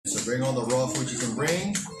bring all the raw food you can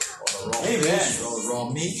bring, all the raw fish, all the raw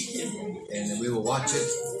meat, and then we will watch it.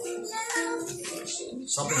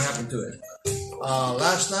 Something happened to it.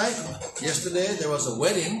 Yesterday, there was a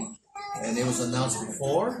wedding, and it was announced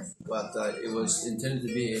before, but it was intended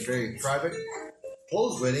to be a very private,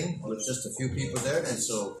 closed wedding with just a few people there, and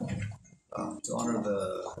so to honor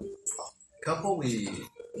the couple, we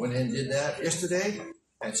went ahead and did that yesterday,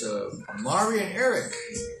 and so Mari and Eric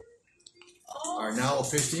are now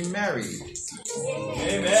officially married.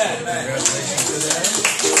 Amen. Congratulations to them.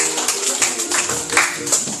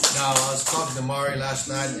 Now, I was talking to Mari last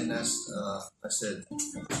night, and I said,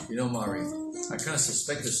 Mari, I kind of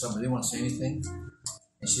suspected something. I didn't want to say anything.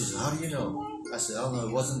 And she said, how do you know? I said, I don't know.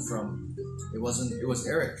 It was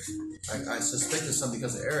Eric. I suspected something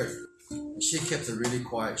because of Eric. She kept it really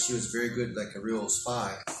quiet. She was very good, like a real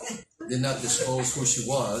spy. Did not disclose who she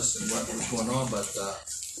was and what was going on, but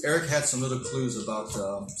Eric had some little clues about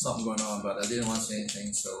something going on, but I didn't want to say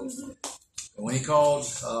anything. So when he called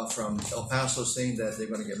from El Paso saying that they're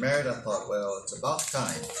going to get married, I thought, well, it's about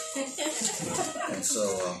time. And so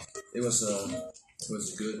it was a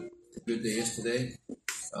good day yesterday.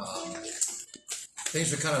 Things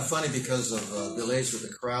were kind of funny because of delays with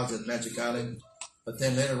the crowds at Magic Island. But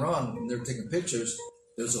then later on, when they were taking pictures,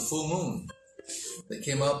 there was a full moon. They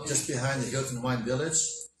came up just behind the Hilton Wine Village.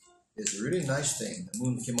 It's a really nice thing. The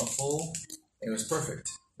moon came up full, and it was perfect.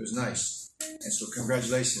 It was nice. And so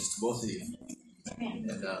congratulations to both of you.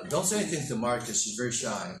 And don't say anything to Mark because she's very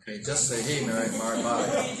shy. Okay, just say, hey, Mark, bye.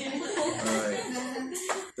 All right.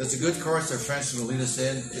 There's a good course that Francis will lead us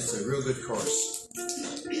in. It's a real good course.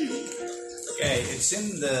 Okay, it's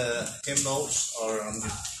in the hymnals or on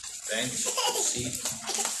the bench seat.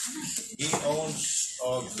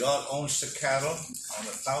 God owns the cattle on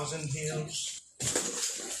 1,000 hills.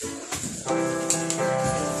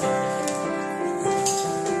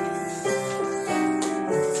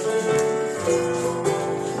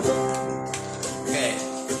 Okay,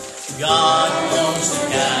 God owns the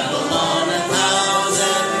cattle on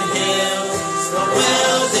 1,000 hills, the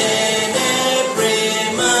wells in every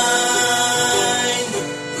mine.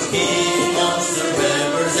 He owns the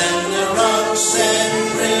rivers and the rocks and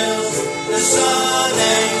rills, the sun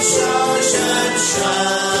and stars and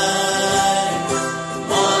shine.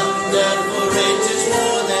 Wonderful riches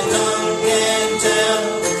more than tongue can tell.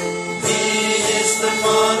 He is the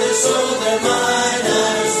Father, so they're mine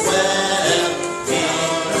as well. He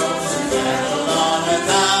owns the cattle on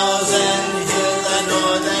 1,000 hills. I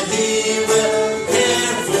know that He will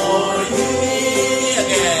care for you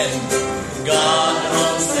again. God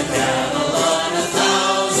owns the cattle on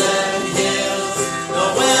 1,000 hills, the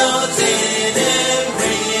wells in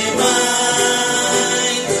every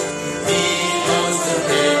mine. He owns the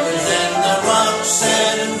rivers and the rocks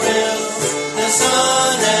and rills, the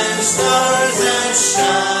sun and stars that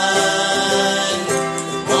shine.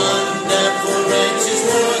 Wonderful riches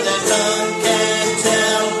more than tongue can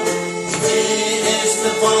tell. He is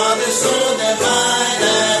the Father, so they're mine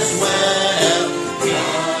as well. He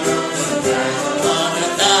owns the cattle on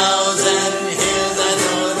 1,000 hills. I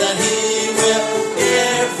know that He will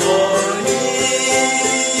care for me.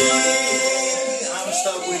 I'm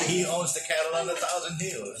stuck with He owns the cattle on 1,000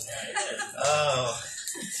 hills. Oh.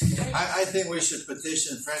 I think we should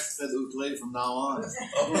petition Francis for the ukulele from now on.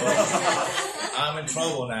 I'm in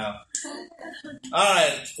trouble now. All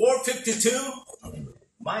right, 452.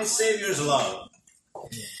 My Savior's Love.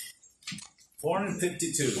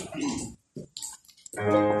 452.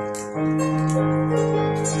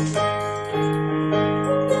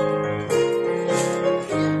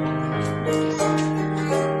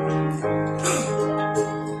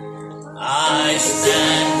 I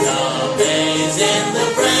stand amazed in the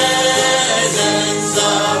presence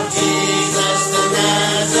of Jesus the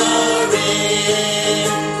Nazarene,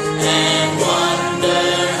 and wonder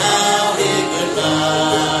how He could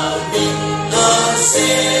love me, a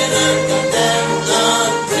sinner condemned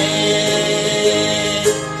unclean.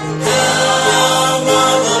 How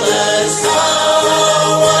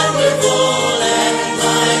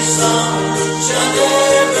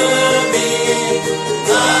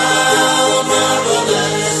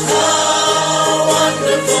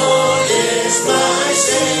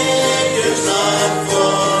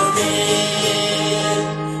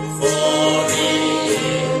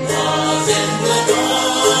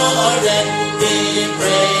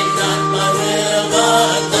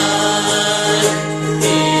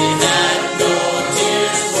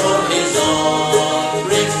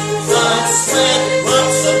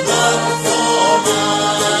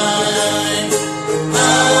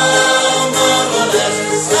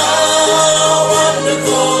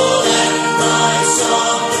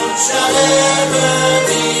shall ever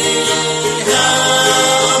be.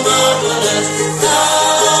 How marvelous,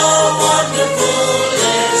 how wonderful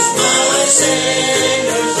is my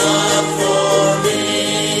Savior's love for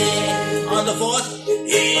me. On the fourth,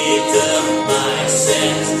 He took my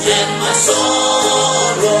sins and my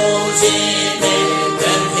sorrows. He made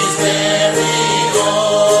them His very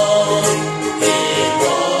own. He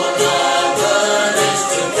brought our burdens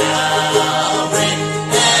to Calvary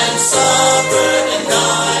and suffered and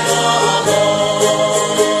died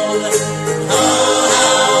alone. Oh,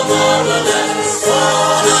 how marvelous, oh,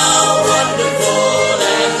 how wonderful,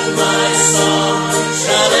 and my song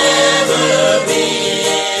shall ever be.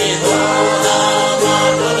 Oh, how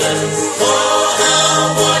marvelous, oh, how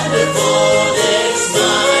wonderful is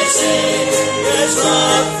my Savior's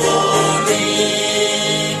love for me.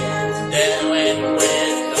 Then went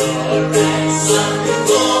with no ransom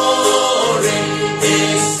glory,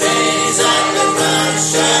 His face at the last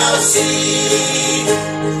shall see.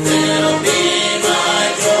 Will be my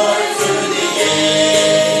joy through the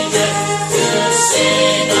ages to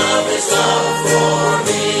sing of His love for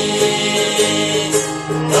me.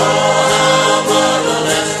 Oh, how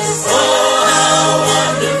marvelous, oh, how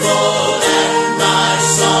wonderful, and my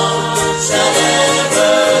song shall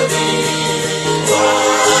ever be. Oh,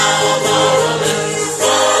 how marvelous,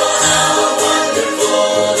 oh, how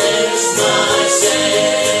wonderful is my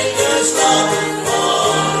Savior's love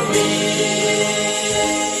for me.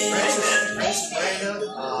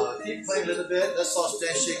 Keep playing a little bit. Let's all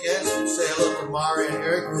stand, shake hands, say hello to Mari and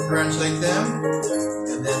Eric, congratulate them.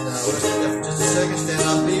 And then let's do that for just a second. Stand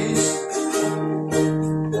up, please.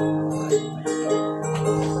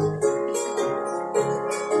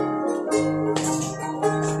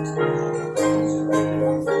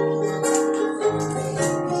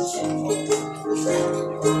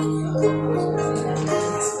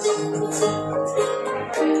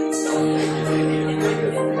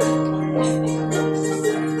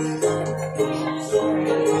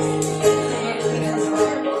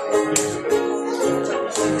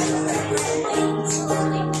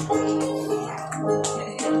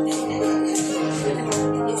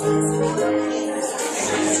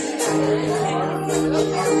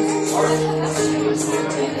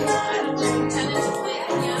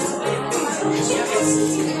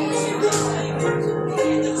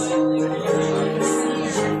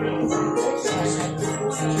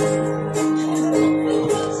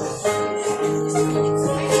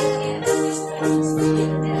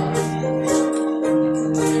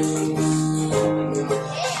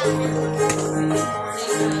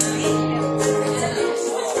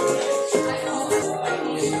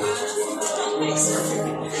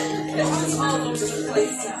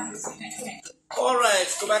 All right,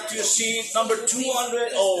 go back to your seat. Number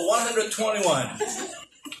 200 or 121.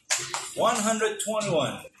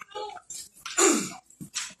 121.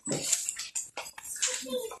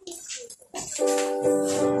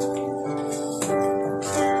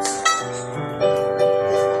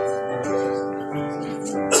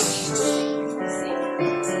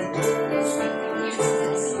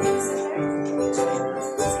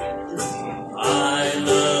 I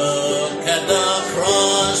look at the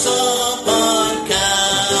cross upon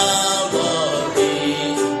Calvary,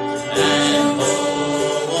 and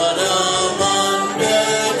oh, what a wonder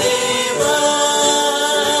divine,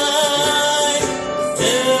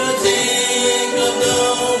 to think of the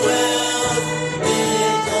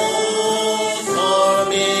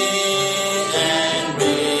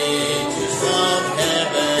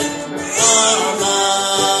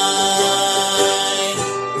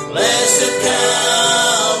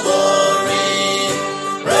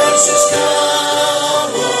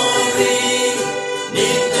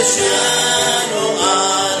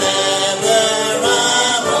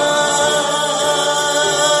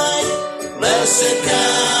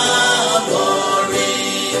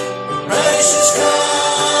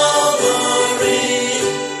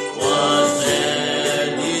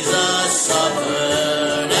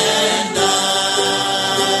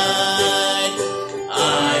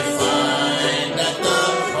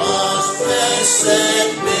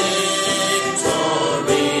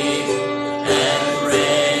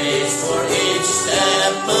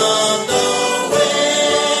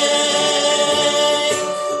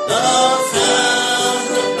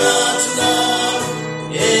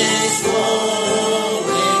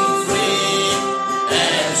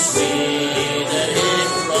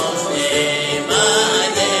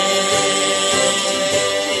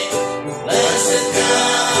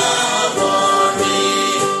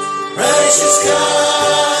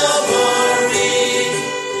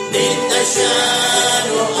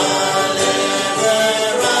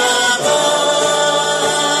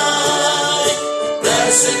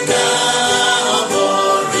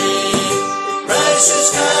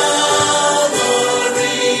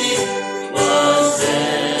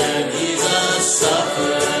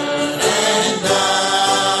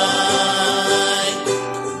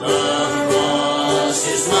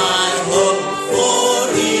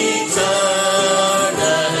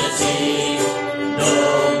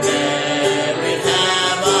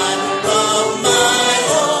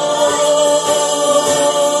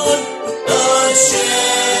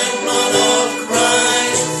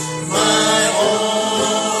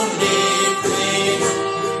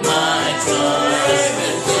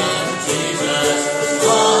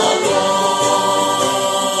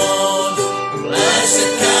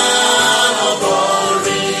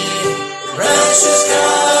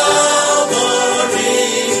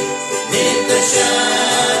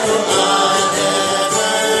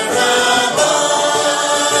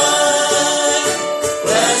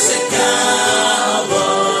at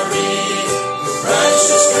Calvary,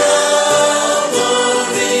 precious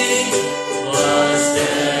Calvary, was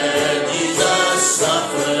there Jesus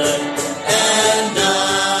suffered and died.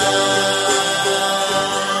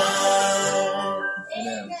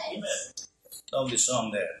 Amen. Lovely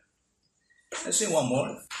song there. Let's sing one more.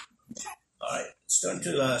 All right, let's turn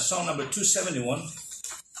to song number 271.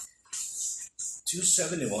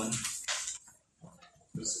 271.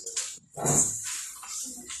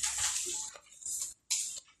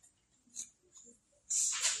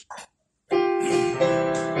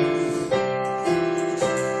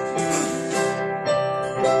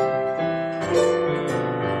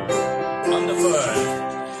 On the first.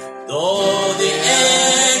 Though the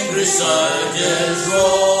angry surges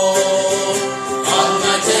roll on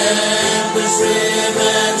my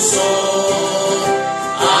tempest-riven soul,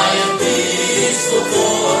 I am peaceful,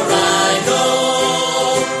 for I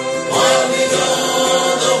know while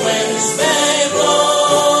below the winds may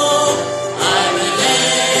blow, I'm an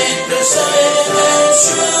anchor safe and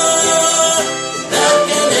sure that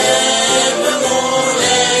can evermore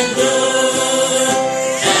endure,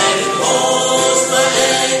 and it holds my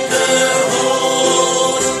anchor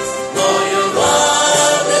holds, nor your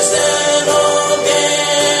wildest and all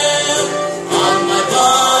gale on my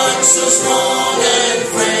bark so strong and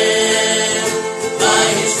frail. By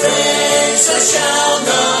His grace I shall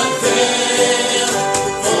not fail,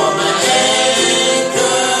 for my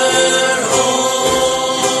anchor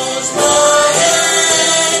holds, my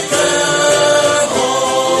anchor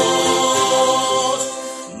holds.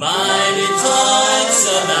 Mighty tides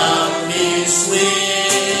about me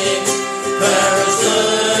swing, pearls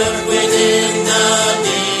lurk within the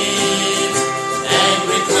deep,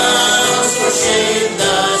 angry clouds forsake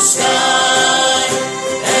the sky,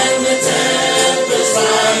 and the tempest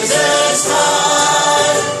rises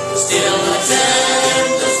high. Still I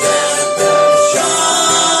tempest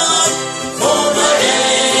shine, for my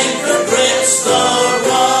anchor grips the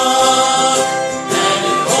rock, and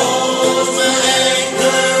it holds my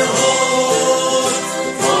anchor holds,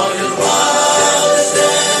 for your wildest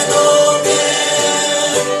and all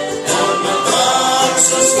gale, on my bark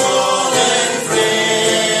so small and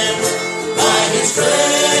frail. By His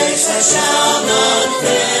grace I shall not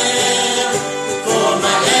fail, for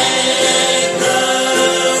my anchor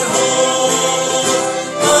holds,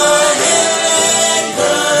 my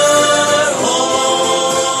anchor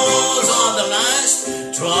holds. On the last,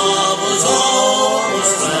 troubles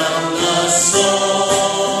almost swell the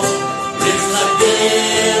soul, rifts like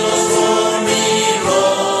billows for me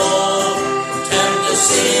roll, tempt the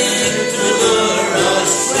sea to lure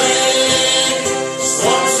astray,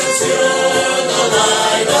 storms obscure the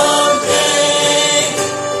light of day,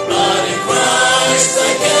 but in Christ I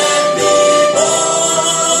can be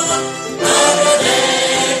born, at an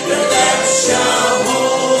anchor that shall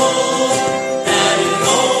hold, and it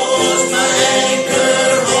holds my anchor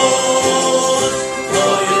holds,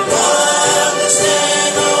 for your wildest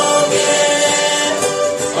and all gale,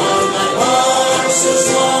 on my bark so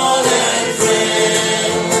small and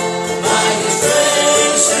frail. By His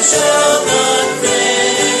grace I shall not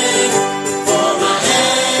fail, for my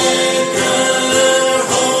anchor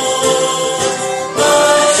holds,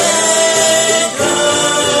 my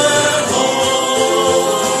anchor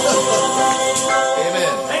holds.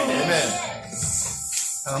 Amen. Amen.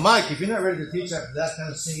 Mike, if you're not ready to teach after that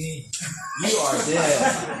kind of singing, you are dead.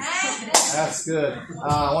 That's good.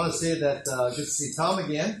 I want to say that good to see Tom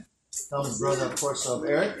again. Tom's brother, of course, of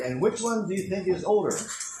Eric. And which one do you think is older,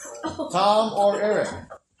 Tom or Eric?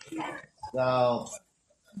 Now,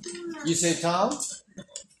 you say Tom?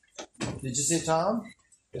 Did you say Tom?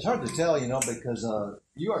 It's hard to tell, because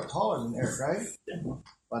you are taller than Eric, right?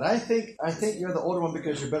 But I think you're the older one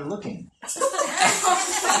because you're better looking.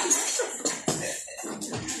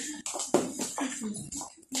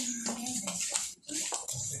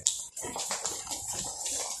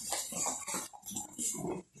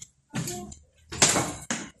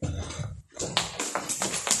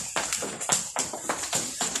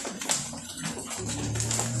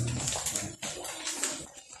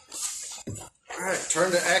 All right,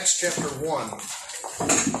 turn to Acts chapter 1.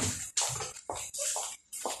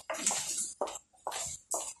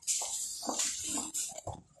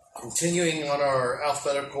 Continuing on our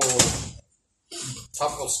alphabetical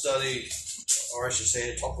topical study, or I should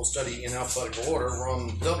say topical study in alphabetical order. We're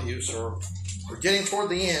on W, so we're getting toward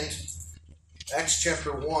the end. Acts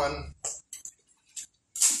chapter 1.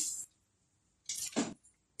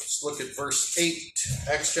 Let's look at verse 8.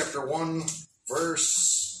 Acts chapter 1,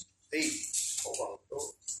 verse 8. Hold on.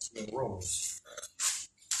 Oh, in Romans.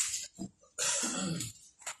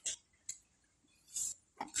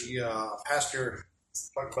 The pastor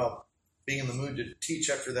talked about being in the mood to teach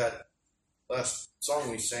after that last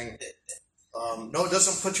song we sang. No, it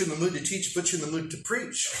doesn't put you in the mood to teach, it puts you in the mood to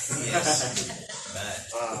preach. Yes.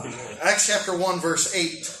 Right. Acts chapter 1, verse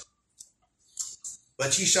 8.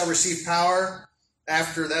 But ye shall receive power.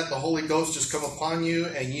 After that, the Holy Ghost is come upon you,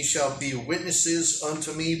 and ye shall be witnesses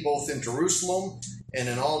unto me both in Jerusalem and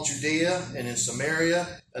in all Judea and in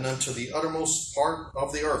Samaria and unto the uttermost part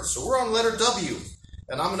of the earth. So we're on letter W,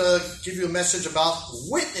 and I'm going to give you a message about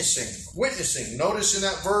witnessing. Witnessing. Notice in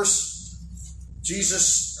that verse,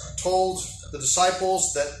 Jesus told the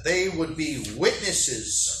disciples that they would be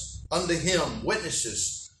witnesses unto him.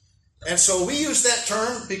 Witnesses. And so we use that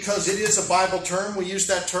term because it is a Bible term. We use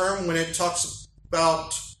that term when it talks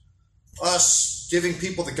about us giving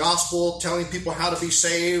people the gospel, telling people how to be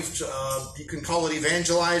saved. You can call it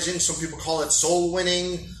evangelizing. Some people call it soul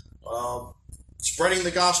winning, spreading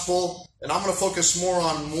the gospel. And I'm going to focus more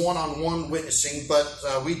on one-on-one witnessing, but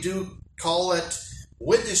we do call it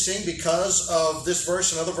witnessing because of this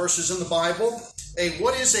verse and other verses in the Bible.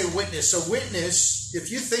 What is a witness? A witness,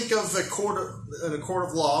 if you think of a court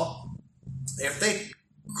of law, if they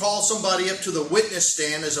call somebody up to the witness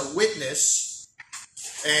stand as a witness,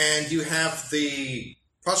 and you have the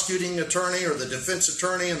prosecuting attorney or the defense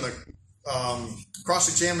attorney and the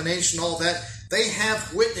cross-examination, all that, they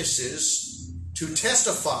have witnesses to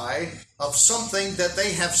testify of something that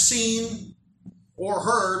they have seen or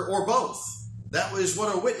heard or both. That is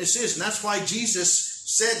what a witness is, and that's why Jesus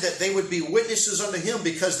said that they would be witnesses unto him,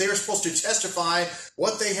 because they're supposed to testify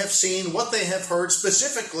what they have seen, what they have heard,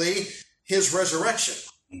 specifically his resurrection.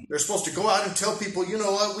 They're supposed to go out and tell people, you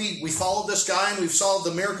know what, we followed this guy and we saw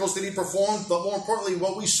the miracles that he performed, but more importantly,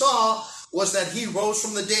 what we saw was that he rose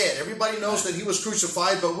from the dead. Everybody knows that he was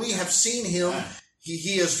crucified, but we have seen him.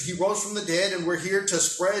 He rose from the dead, and we're here to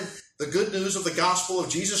spread the good news of the gospel of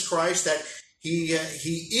Jesus Christ, that he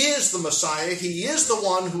is the Messiah. He is the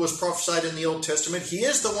one who was prophesied in the Old Testament. He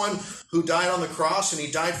is the one who died on the cross, and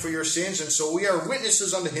he died for your sins. And so we are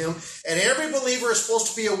witnesses unto him. And every believer is supposed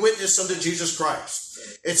to be a witness unto Jesus Christ.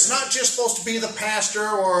 It's not just supposed to be the pastor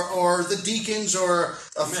or the deacons or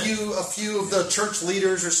a few of the church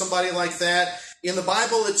leaders or somebody like that. In the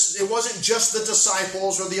Bible, it wasn't just the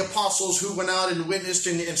disciples or the apostles who went out and witnessed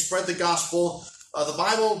and spread the gospel. The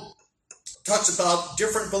Bible talks about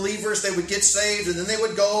different believers. They would get saved, and then they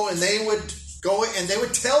would go and they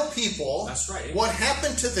would tell people what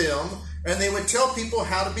happened to them, and they would tell people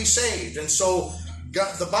how to be saved. And so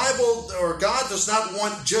the Bible, or God, does not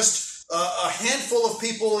want just a handful of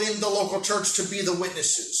people in the local church to be the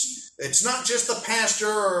witnesses. It's not just the pastor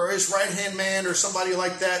or his right-hand man or somebody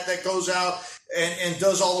like that goes out and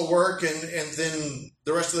does all the work, and then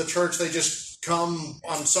the rest of the church, they just come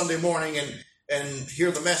on Sunday morning and hear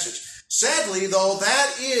the message. Sadly, though,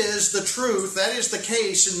 that is the truth. That is the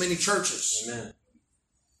case in many churches. Amen.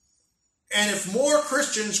 And if more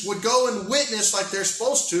Christians would go and witness like they're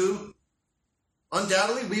supposed to,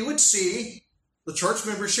 undoubtedly we would see the church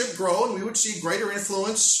membership grow, and we would see greater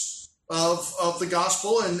influence of the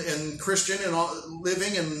gospel and Christian and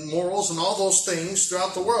living and morals and all those things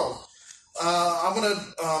throughout the world. I'm going to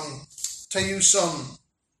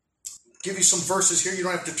give you some verses here. You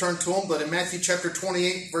don't have to turn to them, but in Matthew chapter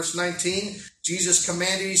 28, verse 19, Jesus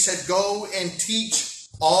commanded, he said, go and teach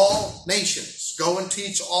all nations. Go and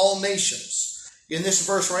teach all nations. In this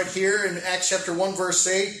verse right here, in Acts chapter 1, verse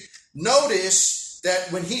 8, notice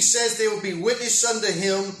that when he says they will be witness unto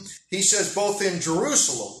him, he says both in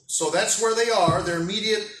Jerusalem, so that's where they are, their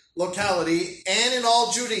immediate locality, and in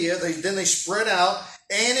all Judea, then they spread out,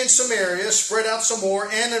 and in Samaria, spread out some more,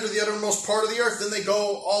 and under the uttermost part of the earth, then they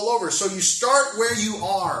go all over. So you start where you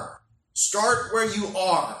are. Start where you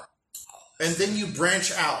are. And then you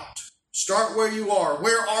branch out. Start where you are.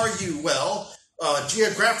 Where are you? Well,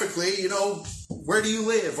 geographically, where do you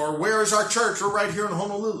live? Or where is our church? We're right here in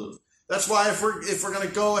Honolulu. That's why if we're going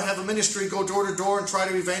to go have a ministry, go door to door and try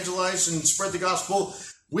to evangelize and spread the gospel,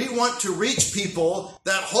 we want to reach people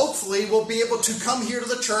that hopefully will be able to come here to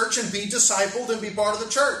the church and be discipled and be part of the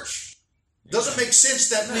church. It doesn't make sense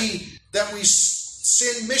that we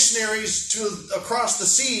send missionaries across the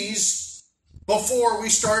seas before we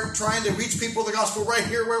start trying to reach people with the gospel right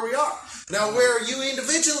here where we are. Now, where are you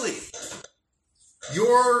individually?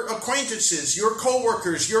 Your acquaintances, your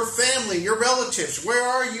co-workers, your family, your relatives, where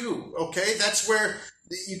are you? Okay, that's where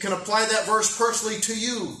you can apply that verse personally to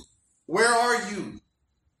you. Where are you?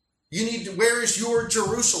 Where is your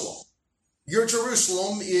Jerusalem? Your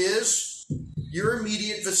Jerusalem is your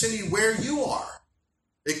immediate vicinity where you are.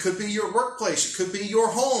 It could be your workplace. It could be your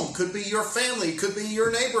home. It could be your family. It could be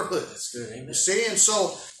your neighborhood. That's good. Amen. You see? And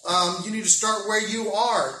so you need to start where you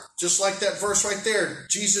are. Just like that verse right there.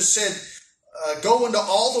 Jesus said, go into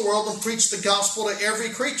all the world and preach the gospel to every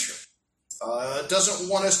creature. It doesn't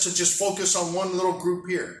want us to just focus on one little group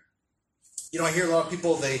here. You know, I hear a lot of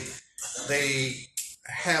people, they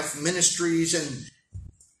have ministries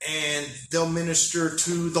and they'll minister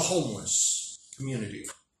to the homeless community,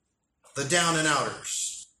 the down and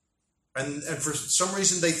outers. And for some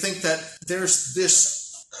reason they think that there's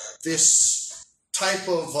this type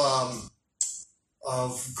of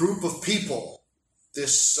group of people,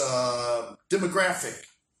 this demographic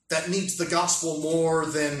that needs the gospel more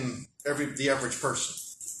than the average person.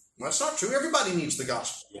 Well, that's not true. Everybody needs the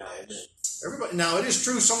gospel. Yeah, amen. Everybody. Now, it is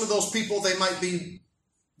true, some of those people, they might be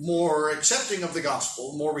more accepting of the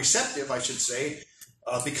gospel, more receptive, I should say,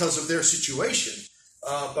 because of their situation.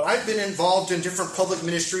 But I've been involved in different public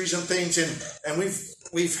ministries and things, and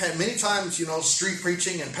we've had many times, you know, street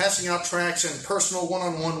preaching and passing out tracts and personal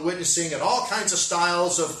one-on-one witnessing and all kinds of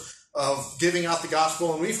styles of giving out the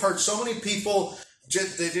gospel. And we've heard so many people,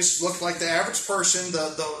 they just look like the average person,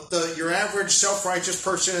 your average self-righteous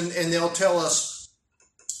person, and they'll tell us.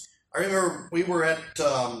 I remember we were at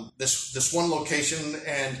this one location,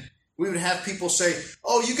 and we would have people say,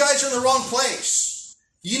 "Oh, you guys are in the wrong place.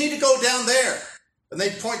 You need to go down there." And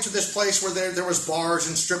they'd point to this place where there was bars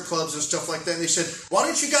and strip clubs and stuff like that. And they said, "Why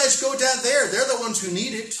don't you guys go down there? They're the ones who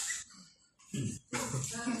need it."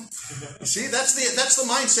 You see, that's the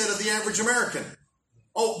mindset of the average American.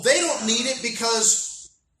 Oh, they don't need it because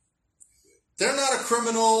they're not a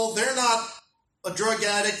criminal. They're not a drug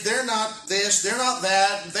addict. They're not this. They're not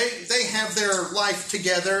that. They have their life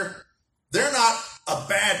together. They're not a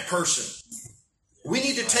bad person. We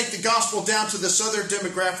need to take the gospel down to this other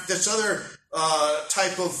demographic, this other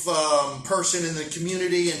type of person in the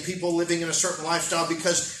community and people living in a certain lifestyle,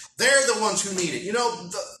 because they're the ones who need it. You know,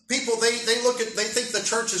 the people, they think the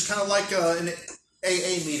church is kind of like an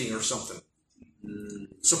AA meeting or something.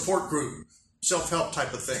 Support group, self-help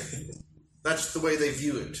type of thing. That's the way they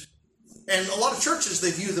view it. And a lot of churches,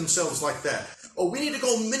 they view themselves like that. Oh, we need to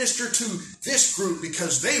go minister to this group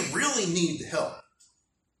because they really need help.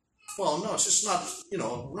 Well, no, it's just not, you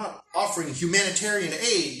know, we're not offering humanitarian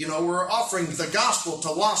aid. You know, we're offering the gospel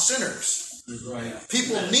to lost sinners. Right.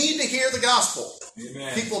 People need to hear the gospel.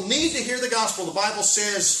 Amen. People need to hear the gospel. The Bible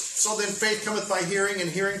says, so then faith cometh by hearing, and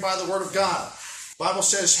hearing by the word of God. The Bible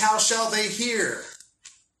says, how shall they hear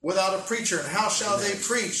without a preacher? And how shall they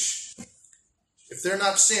preach if they're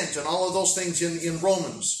not sent? And all of those things in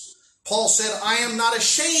Romans. Paul said, I am not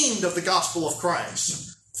ashamed of the gospel of Christ.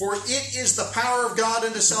 For it is the power of God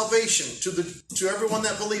unto salvation to everyone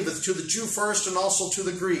that believeth, to the Jew first and also to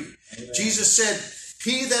the Greek. Amen. Jesus said,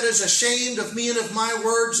 he that is ashamed of me and of my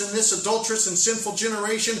words in this adulterous and sinful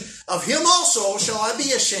generation, of him also shall I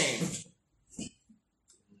be ashamed.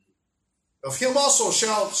 Of him also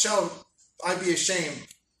shall I be ashamed,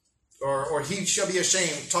 or he shall be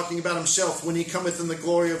ashamed, talking about himself, when he cometh in the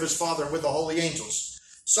glory of his Father with the holy angels.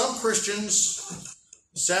 Some Christians,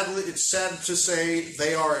 sadly, it's sad to say,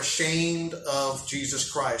 they are ashamed of Jesus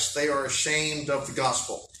Christ. They are ashamed of the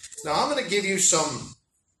gospel. Now, I'm going to give you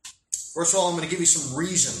first of all, I'm going to give you some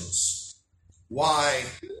reasons why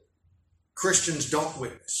Christians don't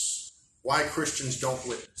witness. Why Christians don't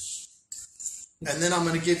witness. And then I'm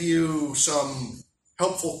going to give you some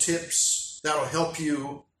helpful tips that'll help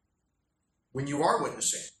you when you are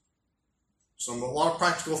witnessing. A lot of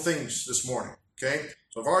practical things this morning, okay?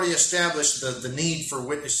 So I've already established the need for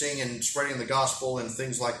witnessing and spreading the gospel and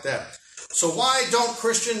things like that. So why don't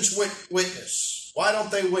Christians witness? Why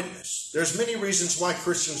don't they witness? There's many reasons why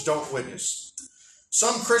Christians don't witness.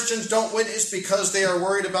 Some Christians don't witness because they are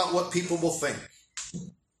worried about what people will think.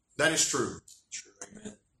 That is true.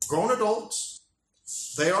 Amen. Grown adults,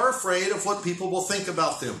 they are afraid of what people will think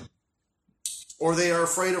about them. Or they are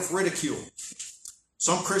afraid of ridicule.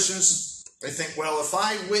 Some Christians, they think, well, if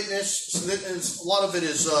I witness, a lot of it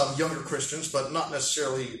is younger Christians, but not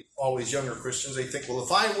necessarily always younger Christians. They think, well,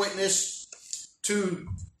 if I witness to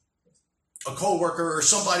a coworker or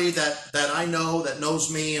somebody that I know, that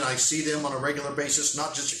knows me, and I see them on a regular basis,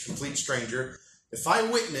 not just a complete stranger, if I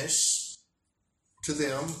witness to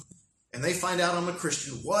them and they find out I'm a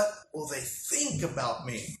Christian, what will they think about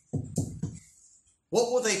me?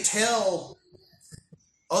 What will they tell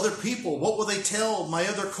other people? What will they tell my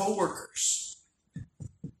other coworkers?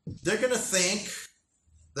 They're going to think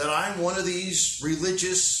that I'm one of these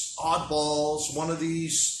religious oddballs, one of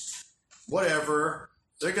these whatever.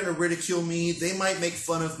 They're going to ridicule me. They might make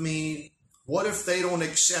fun of me. What if they don't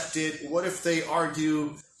accept it? What if they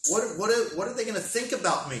argue? What are they going to think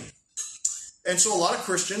about me? And so a lot of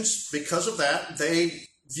Christians, because of that, they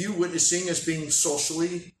view witnessing as being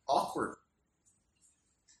socially awkward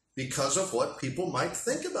because of what people might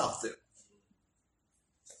think about them.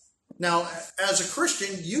 Now, as a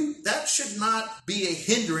Christian, that should not be a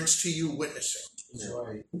hindrance to you witnessing. That's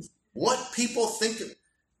right. What people think,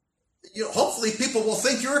 hopefully people will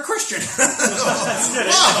think you're a Christian.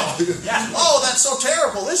 Wow. Yeah. Oh, that's so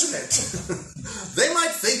terrible, isn't it? They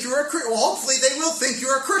might think you're a Christian. Well, hopefully they will think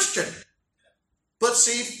you're a Christian. But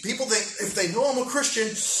see, people think if they know I'm a Christian,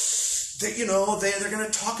 they're going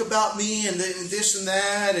to talk about me and this and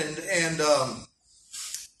that, and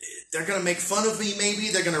they're going to make fun of me. Maybe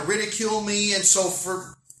they're going to ridicule me, and so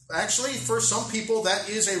for some people that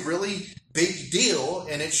is a really big deal,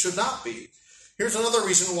 and it should not be. Here's another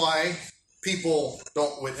reason why people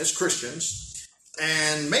don't witness, Christians,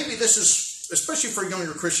 and maybe this is, especially for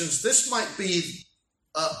younger Christians, this might be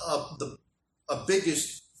the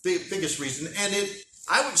biggest reason, and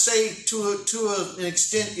I would say to an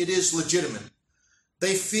extent it is legitimate.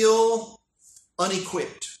 They feel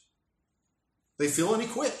unequipped. They feel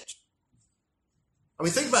unequipped. I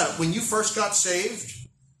mean, think about it. When you first got saved,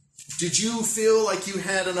 did you feel like you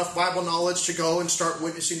had enough Bible knowledge to go and start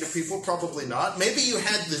witnessing to people? Probably not. Maybe you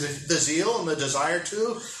had the zeal and the desire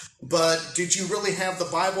to, but did you really have the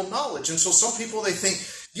Bible knowledge? And so some people, they think,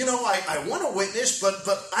 I want to witness, but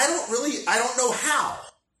I don't know how.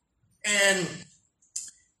 And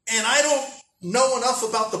I don't know enough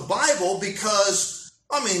about the Bible because,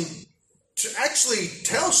 to actually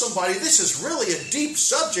tell somebody this is really a deep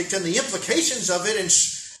subject and the implications of it,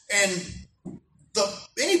 and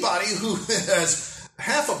anybody who has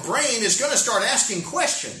half a brain is going to start asking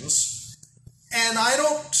questions, and I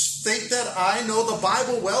don't think that I know the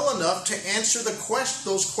Bible well enough to answer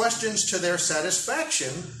those questions to their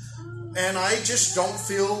satisfaction, and I just don't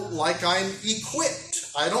feel like I'm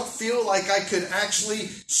equipped. I don't feel like I could actually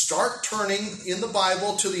start turning in the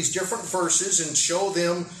Bible to these different verses and show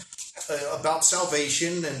them about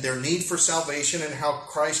salvation and their need for salvation and how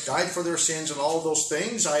Christ died for their sins and all of those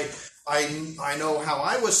things. I know how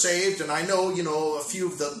I was saved, and I know, a few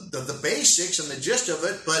of the basics and the gist of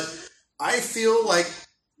it, but I feel like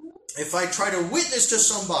if I try to witness to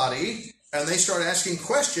somebody and they start asking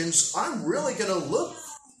questions, I'm really going to look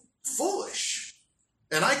foolish.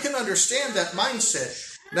 And I can understand that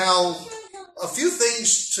mindset. Now, a few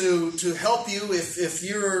things to help you if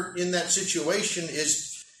you're in that situation is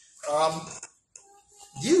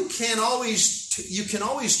you can always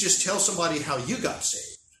just tell somebody how you got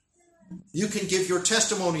saved. You can give your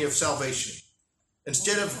testimony of salvation.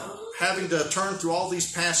 Instead of having to turn through all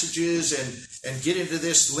these passages and get into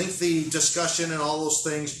this lengthy discussion and all those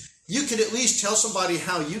things, you can at least tell somebody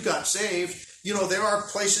how you got saved. There are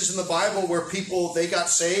places in the Bible where they got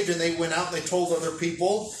saved and they went out and they told other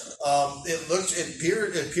people.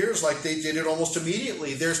 It appears like they did it almost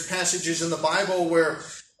immediately. There's passages in the Bible where,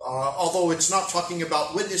 although it's not talking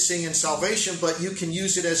about witnessing and salvation, but you can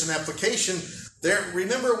use it as an application.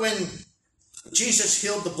 Remember when Jesus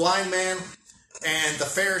healed the blind man and the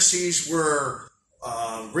Pharisees were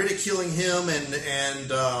ridiculing him and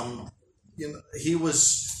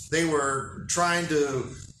they were trying to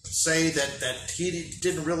say that he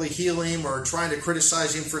didn't really heal him or trying to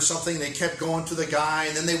criticize him for something. They kept going to the guy,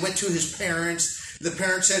 and then they went to his parents. The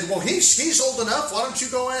parents said, well, he's old enough. Why don't you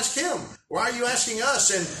go ask him? Why are you asking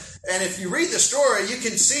us? And if you read the story, you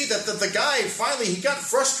can see that the guy finally, he got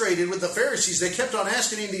frustrated with the Pharisees. They kept on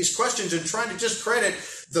asking him these questions and trying to discredit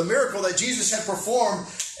the miracle that Jesus had performed.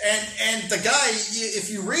 And the guy, if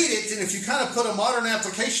you read it and if you kind of put a modern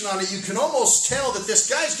application on it, you can almost tell that this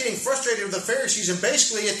guy's getting frustrated with the Pharisees. And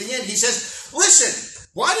basically at the end, he says, listen,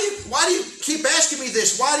 why do you keep asking me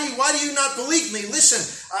this? Why do you not believe me? Listen,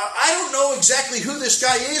 I don't know exactly who this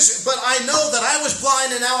guy is, but I know that I was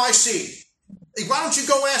blind and now I see. Why don't you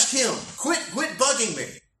go ask him? Quit bugging me.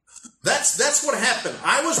 That's what happened.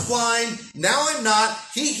 I was blind. Now I'm not.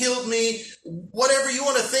 He healed me. Whatever you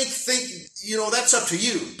want to think, that's up to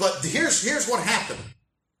you. But here's what happened.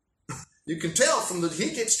 You can tell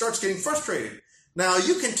he starts getting frustrated. Now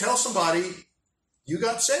you can tell somebody you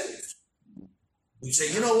got saved. You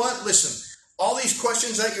say, you know what? Listen, all these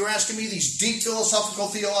questions that you're asking me, these deep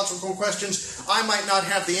theological questions, I might not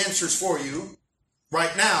have the answers for you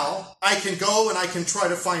right now. I can go and I can try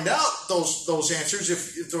to find out those answers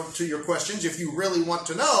to your questions if you really want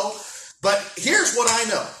to know. But here's what I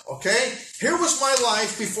know, okay? Here was my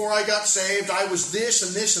life before I got saved. I was this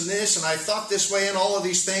and this and this, and I thought this way and all of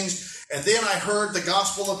these things. And then I heard the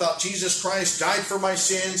gospel about Jesus Christ died for my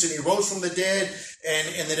sins and he rose from the dead,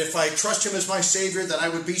 and that if I trust him as my Savior that I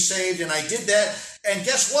would be saved, and I did that. And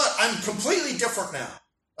guess what? I'm completely different now.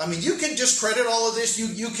 I mean, you can discredit all of this.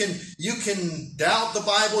 You can doubt the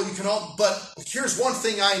Bible. You can all. But here's one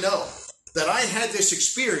thing I know, that I had this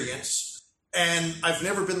experience, and I've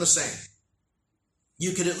never been the same.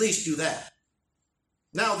 You could at least do that.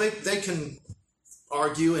 Now they can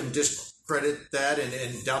argue and discredit that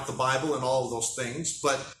and doubt the Bible and all of those things.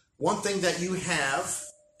 But one thing that you have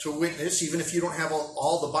to witness, even if you don't have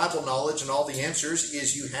all the Bible knowledge and all the answers,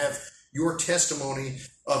 is you have your testimony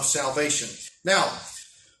of salvation. Now,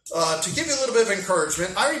 to give you a little bit of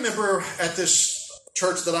encouragement, I remember at this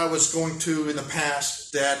church that I was going to in the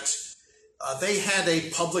past that they had a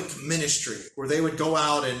public ministry where they would go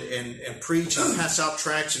out and preach and pass out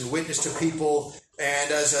tracts and witness to people.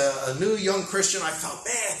 And as a new young Christian, I thought,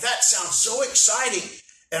 man, that sounds so exciting.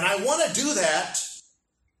 And I want to do that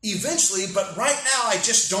eventually, but right now I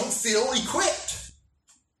just don't feel equipped.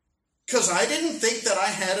 Because I didn't think that I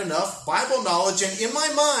had enough Bible knowledge. And in my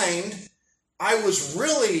mind, I was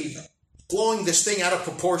really blowing this thing out of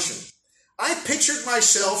proportion. I pictured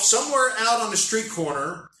myself somewhere out on the street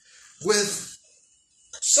corner with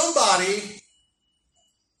somebody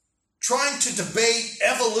trying to debate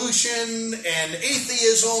evolution and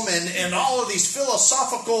atheism and all of these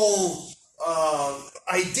philosophical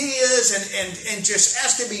ideas and just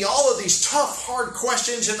asking me all of these tough, hard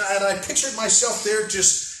questions. And I pictured myself there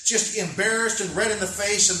just embarrassed and red in the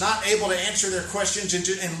face and not able to answer their questions,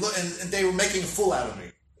 and they were making a fool out of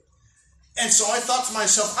me. And so I thought to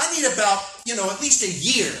myself, I need about, at least a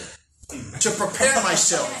year to prepare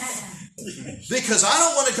myself, because I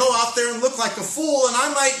don't want to go out there and look like a fool, and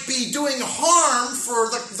I might be doing harm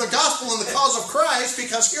for the gospel and the cause of Christ,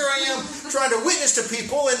 because here I am trying to witness to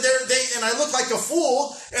people, and I look like a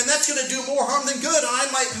fool, and that's going to do more harm than good, and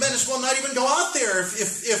I might as well not even go out there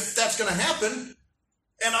if that's going to happen.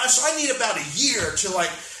 And so I need about a year to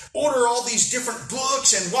order all these different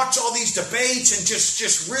books and watch all these debates and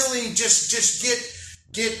just really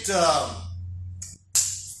get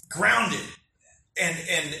grounded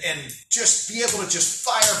and just be able to just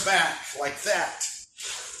fire back like that.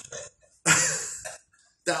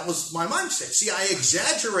 That was my mindset. See, I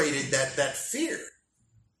exaggerated that fear.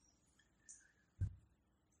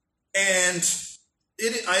 And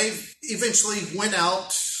I eventually went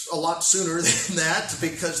out a lot sooner than that,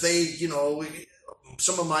 because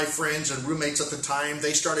some of my friends and roommates at the time,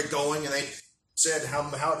 they started going and they said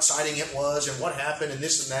how exciting it was and what happened and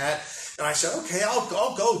this and that. And I said, okay,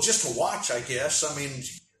 I'll go just to watch, I guess. I mean,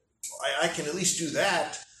 I can at least do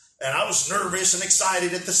that. And I was nervous and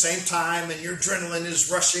excited at the same time, and your adrenaline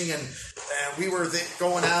is rushing, and we were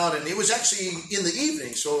going out, and it was actually in the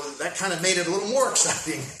evening, so that kind of made it a little more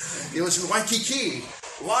exciting. It was in Waikiki.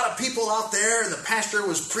 A lot of people out there, and the pastor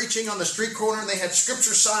was preaching on the street corner, and they had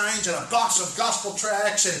scripture signs and a box of gospel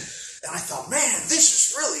tracts, and I thought, man, this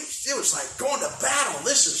is really, it was like going to battle.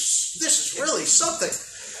 This is really something.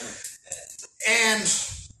 And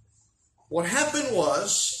what happened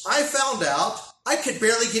was, I found out I could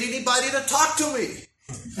barely get anybody to talk to me.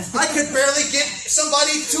 I could barely get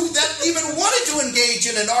somebody that even wanted to engage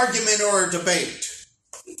in an argument or a debate.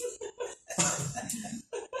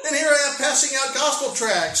 And here I am passing out gospel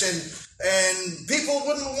tracts, and people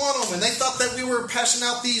wouldn't want them, and they thought that we were passing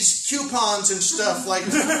out these coupons and stuff like to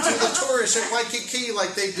the tourists at Waikiki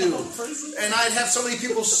like they do. And I'd have so many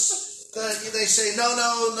people, they say,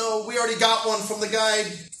 no, we already got one from the guy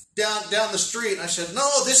down the street. And I said,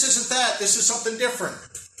 no, this isn't that. This is something different.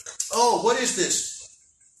 Oh, what is this?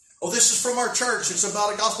 Oh, this is from our church. It's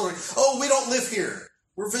about a gospel. Oh, we don't live here.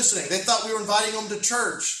 We're visiting. They thought we were inviting them to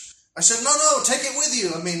church. I said, no, take it with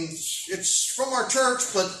you. I mean, it's from our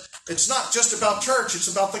church, but it's not just about church. It's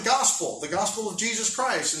about the gospel of Jesus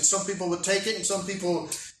Christ. And some people would take it, and some people,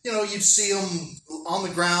 you'd see them on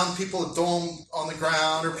the ground. People would throw them on the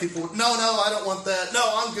ground, or people would, no, I don't want that. No,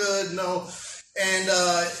 I'm good. No. And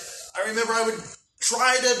I remember I would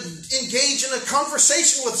try to engage in a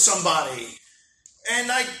conversation with somebody, and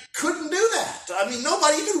I couldn't do that. I mean,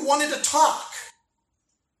 nobody even wanted to talk.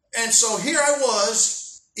 And so here I was,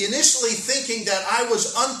 initially thinking that I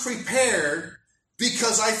was unprepared,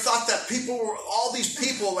 because I thought that all these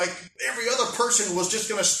people, like every other person, was just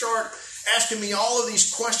going to start asking me all of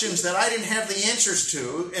these questions that I didn't have the answers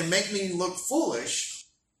to and make me look foolish.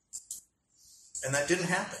 And that didn't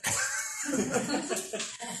happen.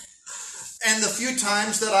 And the few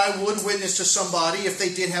times that I would witness to somebody, if they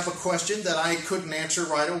did have a question that I couldn't answer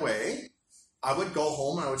right away, I would go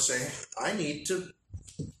home and I would say, I need to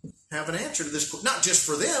have an answer to this, not just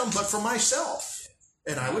for them, but for myself.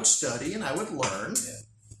 And I would study and I would learn,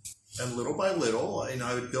 and little by little,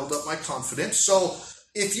 I would build up my confidence. So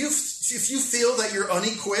if you feel that you're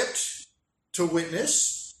unequipped, to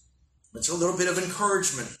witness. It's a little bit of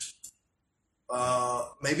encouragement.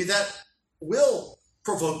 Maybe that will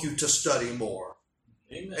provoke you to study more.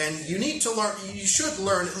 Amen. And you need to learn, you should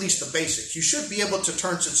learn at least the basics. You should be able to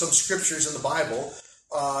turn to some scriptures in the Bible,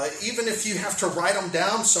 even if you have to write them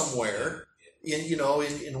down somewhere,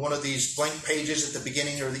 in one of these blank pages at the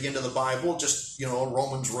beginning or the end of the Bible, just,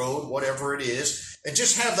 Romans Road, whatever it is, and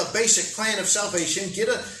just have the basic plan of salvation.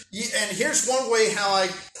 And here's one way how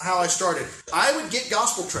I started. I would get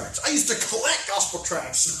gospel tracts. I used to collect gospel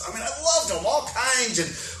tracts. I mean, I loved them, all kinds. And,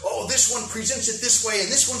 this one presents it this way, and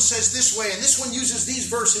this one says this way, and this one uses these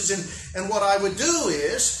verses. And what I would do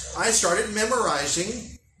is I started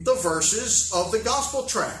memorizing the verses of the gospel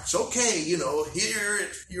tracts. Okay, here,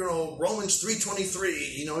 Romans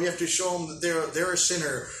 3:23, you have to show them that they're a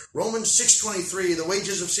sinner. Romans 6:23, the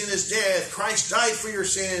wages of sin is death. Christ died for your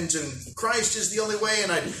sins, and Christ is the only way.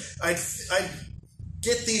 And I'd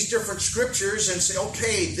get these different scriptures and say,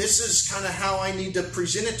 okay, this is kind of how I need to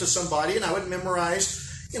present it to somebody. And I would memorize,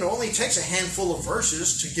 only takes a handful of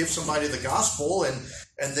verses to give somebody the gospel,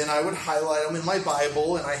 and then I would highlight them in my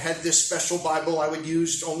Bible, and I had this special Bible I would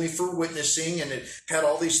use only for witnessing, and it had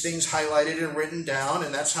all these things highlighted and written down,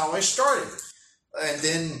 and that's how I started. And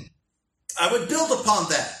then I would build upon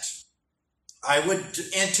that. I would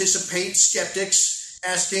anticipate skeptics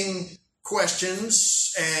asking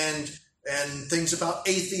questions and things about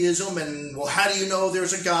atheism, and, well, how do you know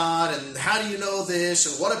there's a God, and how do you know this,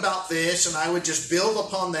 and what about this? And I would just build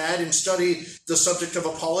upon that and study the subject of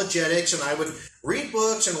apologetics, and I would read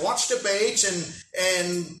books and watch debates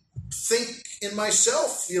and think in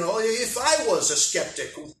myself, if I was a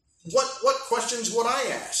skeptic, what questions would I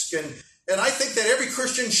ask? And I think that every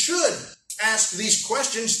Christian should ask these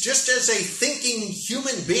questions just as a thinking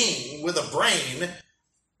human being with a brain,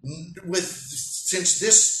 since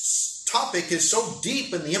this topic is so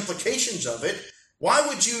deep in the implications of it. Why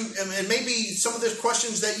would you, and maybe some of the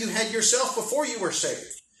questions that you had yourself before you were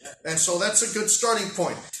saved. And so that's a good starting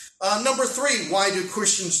point. Number 3, why do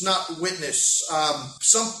Christians not witness?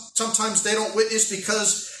 Sometimes they don't witness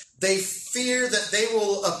because they fear that they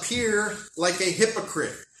will appear like a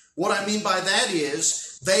hypocrite. What I mean by that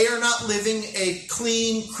is they are not living a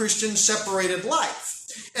clean Christian separated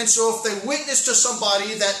life. And so if they witness to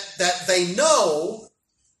somebody that they know,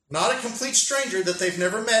 not a complete stranger that they've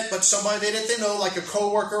never met, but somebody that they know, like a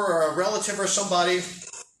coworker or a relative or somebody,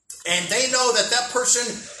 and they know that person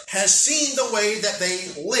has seen the way that they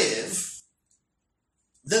live,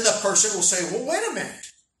 then the person will say, well, wait a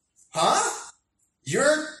minute. Huh?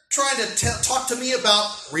 You're trying to talk to me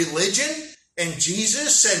about religion and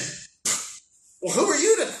Jesus, and, well, who are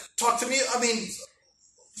you to talk to me? I mean,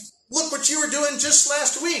 look what you were doing just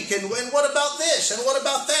last week, and what about this, and what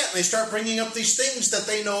about that? And they start bringing up these things that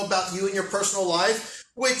they know about you and your personal life,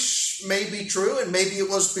 which may be true, and maybe it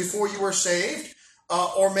was before you were saved,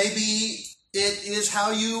 or maybe it is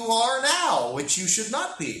how you are now, which you should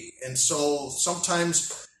not be. And so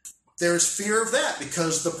sometimes there's fear of that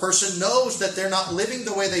because the person knows that they're not living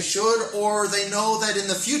the way they should, or they know that in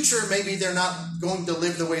the future maybe they're not going to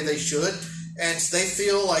live the way they should. And they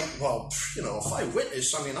feel like, well, if I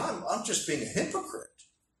witness, I'm just being a hypocrite.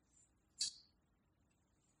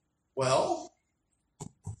 Well,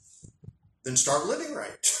 then start living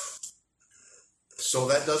right. So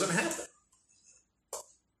that doesn't happen.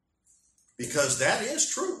 Because that is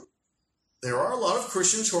true. There are a lot of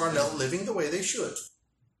Christians who are not living the way they should.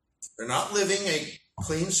 They're not living a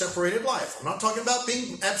clean, separated life. I'm not talking about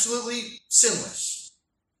being absolutely sinless.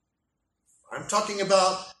 I'm talking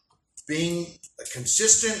about being a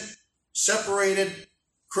consistent, separated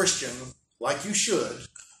Christian like you should,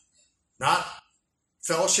 not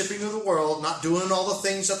fellowshipping with the world, not doing all the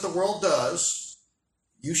things that the world does.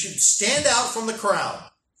 You should stand out from the crowd.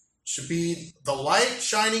 You should be the light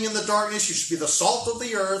shining in the darkness. You should be the salt of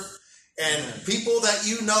the earth. And people that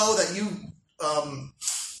you know, that you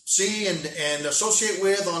see and associate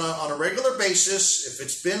with on a regular basis, if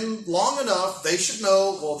it's been long enough, they should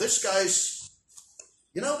know, well, this guy's,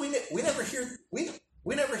 we never hear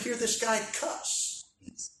this guy cuss.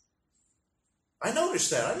 I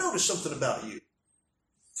noticed that. I noticed something about you.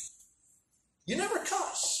 You never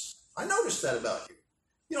cuss. I noticed that about you.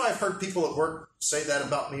 I've heard people at work say that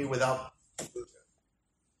about me without,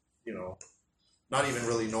 not even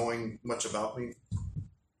really knowing much about me.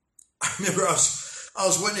 I remember I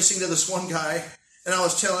was witnessing to this one guy, and I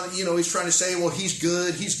was telling, he's trying to say, well, he's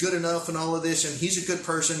good enough and all of this, and he's a good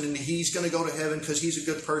person, and he's going to go to heaven because he's a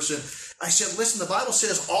good person. I said, listen, the Bible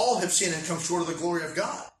says all have sinned and come short of the glory of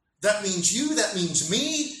God. That means you, that means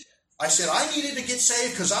me. I said, I needed to get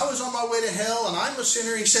saved because I was on my way to hell, and I'm a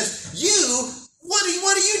sinner. He says, you What do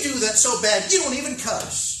you do that's so bad? You don't even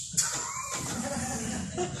cuss.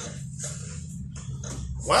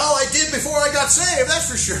 Well, I did before I got saved, that's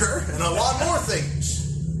for sure, and a lot more things.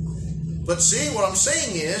 But see, what I'm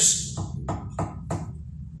saying is,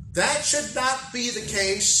 that should not be the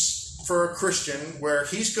case for a Christian, where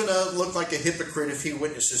he's going to look like a hypocrite if he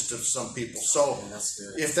witnesses to some people. So,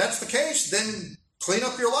 if that's the case, then clean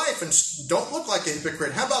up your life and don't look like a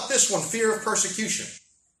hypocrite. How about this one, fear of persecution?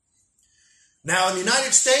 Now, in the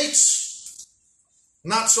United States,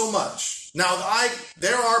 not so much. Now,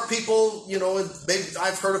 there are people,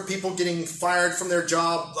 I've heard of people getting fired from their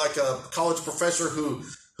job, like a college professor who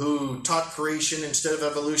taught creation instead of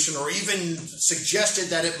evolution, or even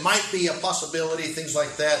suggested that it might be a possibility, things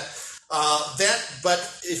like that. But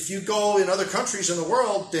if you go in other countries in the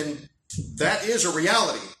world, then that is a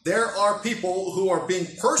reality. There are people who are being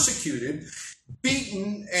persecuted,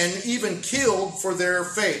 beaten, and even killed for their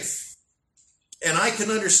faith. And I can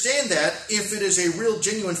understand that if it is a real,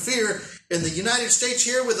 genuine fear. In the United States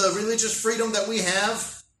here, with the religious freedom that we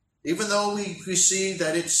have, even though we see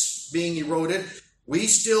that it's being eroded, we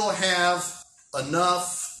still have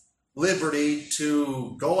enough liberty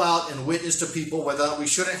to go out and witness to people without, we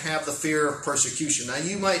shouldn't have the fear of persecution. Now,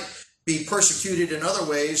 you might be persecuted in other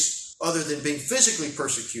ways other than being physically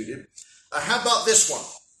persecuted. How about this one?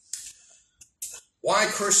 Why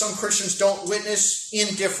some Christians don't witness?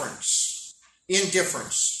 Indifference.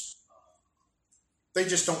 Indifference. They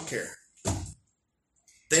just don't care.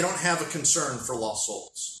 They don't have a concern for lost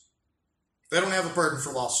souls. They don't have a burden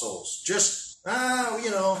for lost souls. Just,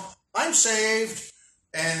 I'm saved,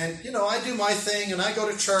 and, I do my thing, and I go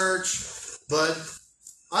to church, but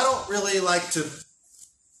I don't really like to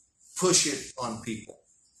push it on people,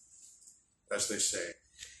 as they say.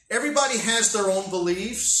 Everybody has their own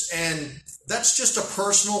beliefs, and that's just a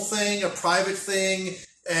personal thing, a private thing,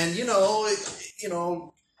 and,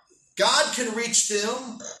 God can reach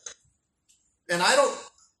them, and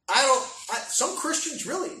some Christians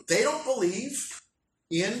really, they don't believe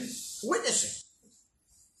in witnessing.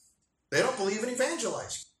 They don't believe in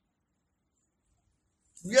evangelizing.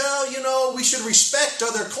 Yeah, we should respect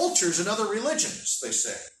other cultures and other religions, they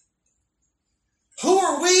say. Who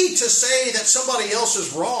are we to say that somebody else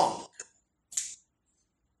is wrong?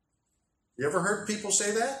 You ever heard people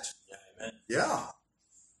say that? Yeah, amen. Yeah.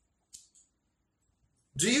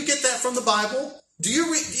 Do you get that from the Bible? Do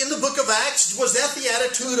you read in the book of Acts? Was that the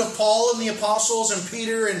attitude of Paul and the apostles and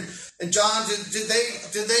Peter and John? Did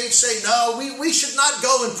they say, no, we should not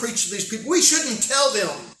go and preach to these people. We shouldn't tell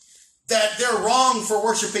them that they're wrong for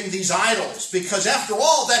worshiping these idols, because after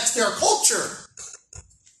all, that's their culture.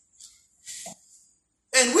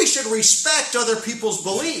 And we should respect other people's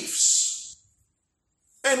beliefs.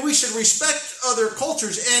 And we should respect other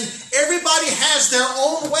cultures. And everybody has their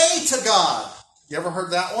own way to God. You ever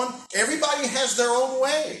heard that one? Everybody has their own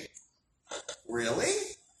way. Really?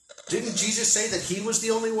 Didn't Jesus say that he was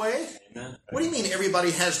the only way? Amen. What do you mean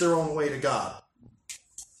everybody has their own way to God?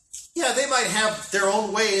 Yeah, they might have their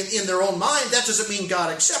own way in their own mind. That doesn't mean God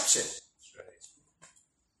accepts it.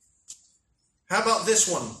 How about this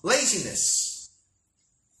one? Laziness.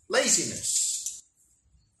 Laziness.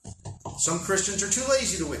 Some Christians are too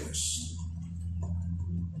lazy to witness.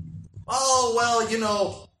 Oh, well,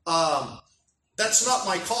 that's not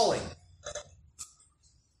my calling.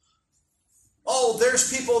 Oh,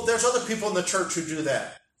 there's other people in the church who do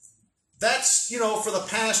that. That's, for the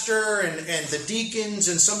pastor and the deacons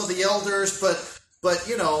and some of the elders, but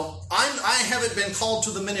I haven't been called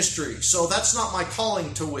to the ministry, so that's not my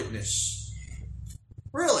calling to witness.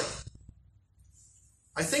 Really?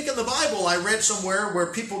 I think in the Bible I read somewhere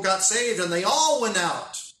where people got saved and they all went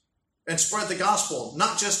out and spread the gospel,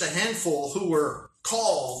 not just a handful who were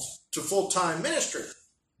called to full-time ministry.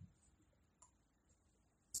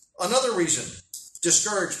 Another reason,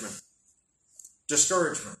 discouragement.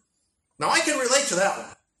 Discouragement. Now, I can relate to that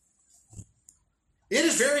one. It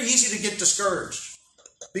is very easy to get discouraged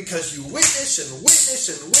because you witness and witness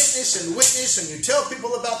and witness and witness, and you tell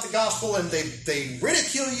people about the gospel, and they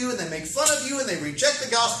ridicule you, and they make fun of you, and they reject the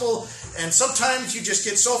gospel, and sometimes you just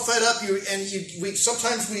get so fed up,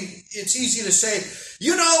 it's easy to say,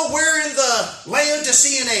 we're in the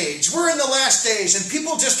Laodicean age, we're in the last days, and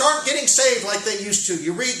people just aren't getting saved like they used to.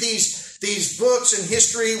 You read these books in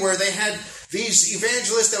history where they had these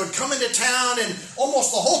evangelists that would come into town and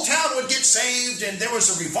almost the whole town would get saved, and there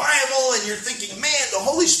was a revival, and you're thinking, man, the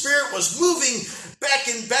Holy Spirit was moving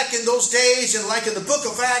back in those days, and like in the book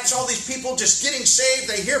of Acts, all these people just getting saved.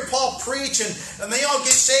 They hear Paul preach, and they all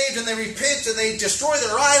get saved, and they repent, and they destroy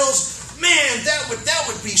their idols. man, that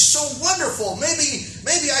would be so wonderful.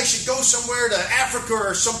 Maybe I should go somewhere to Africa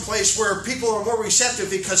or someplace where people are more receptive,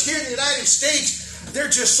 because here in the United States, they're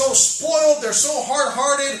just so spoiled, they're so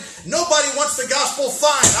hard-hearted, nobody wants the gospel.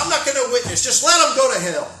 Fine, I'm not going to witness, just let them go to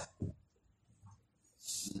hell.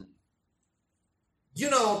 You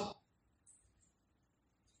know,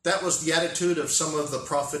 that was the attitude of some of the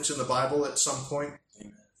prophets in the Bible at some point.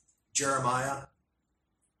 Amen. Jeremiah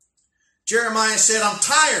said, I'm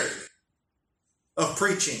tired of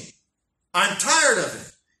preaching. I'm tired of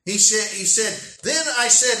it. He said, then I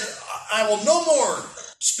said, I will no more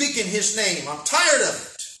speak in his name. I'm tired of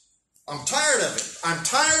it. I'm tired of it. I'm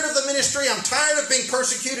tired of the ministry. I'm tired of being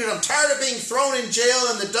persecuted. I'm tired of being thrown in jail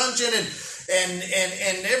in the dungeon and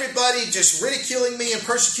everybody just ridiculing me and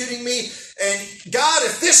persecuting me. And God,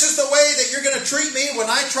 if this is the way that you're going to treat me when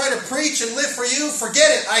I try to preach and live for you,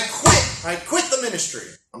 forget it. I quit. I quit the ministry.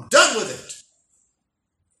 I'm done with it.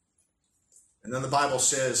 And then the Bible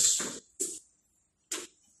says,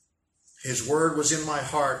 his word was in my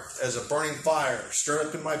heart as a burning fire, stirred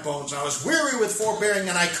up in my bones. I was weary with forbearing,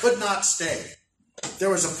 and I could not stay. There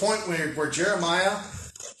was a point where Jeremiah,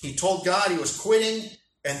 he told God he was quitting,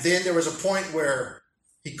 and then there was a point where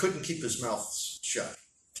he couldn't keep his mouth shut.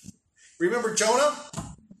 Remember Jonah?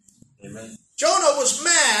 Amen. Jonah was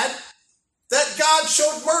mad that God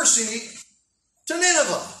showed mercy to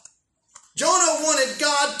Nineveh. Jonah wanted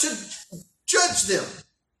God to judge them.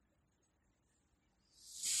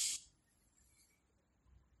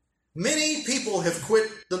 Many people have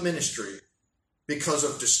quit the ministry because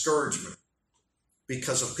of discouragement,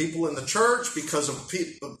 because of people in the church, because of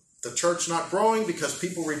the church not growing, because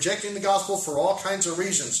people rejecting the gospel for all kinds of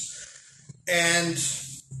reasons. And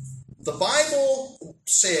the Bible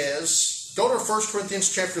says, go to 1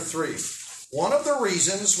 Corinthians chapter 3. One of the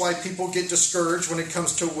reasons why people get discouraged when it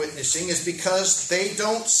comes to witnessing is because they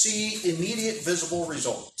don't see immediate visible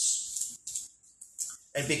results.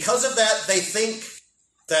 And because of that, they think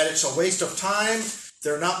that it's a waste of time.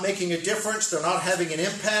 They're not making a difference. They're not having an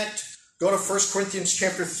impact. Go to 1 Corinthians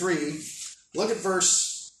chapter 3. Look at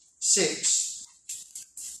verse 6.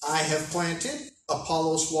 I have planted,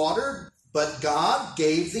 Apollos watered, but God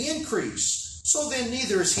gave the increase. So then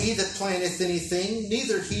neither is he that planteth anything,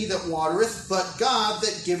 neither he that watereth, but God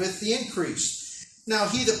that giveth the increase. Now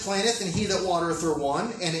he that planteth and he that watereth are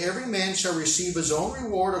one, and every man shall receive his own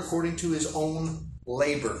reward according to his own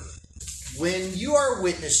labor. When you are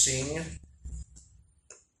witnessing,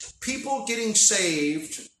 people getting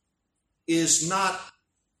saved is not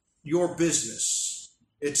your business.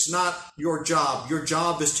 It's not your job. Your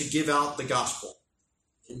job is to give out the gospel.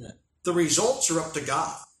 Amen. The results are up to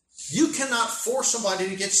God. You cannot force somebody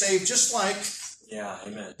to get saved, just like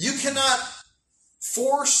amen. You cannot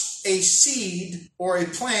force a seed or a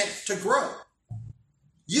plant to grow.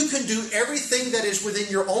 You can do everything that is within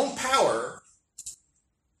your own power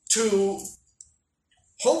to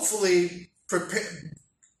hopefully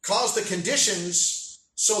cause the conditions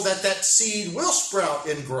so that that seed will sprout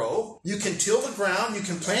and grow. You can till the ground, you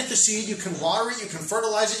can plant the seed, you can water it, you can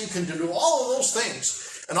fertilize it, you can do all of those things.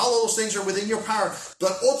 And all of those things are within your power.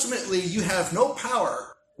 But ultimately, you have no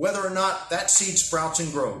power whether or not that seed sprouts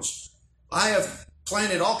and grows. I have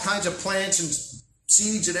planted all kinds of plants and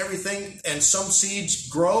seeds and everything, and some seeds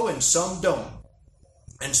grow and some don't.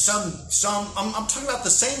 And some I'm talking about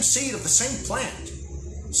the same seed of the same plant.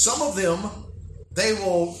 Some of them, they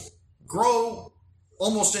will grow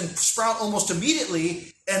almost and sprout almost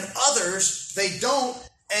immediately, and others, they don't,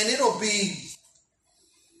 and it'll be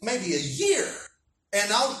maybe a year. And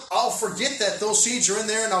I'll forget that those seeds are in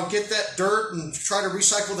there, and I'll get that dirt and try to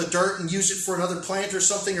recycle the dirt and use it for another plant or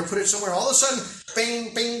something, or put it somewhere. All of a sudden,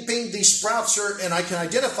 bing, bing, bing, these sprouts are, and I can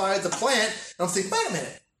identify the plant. And I'm thinking, wait a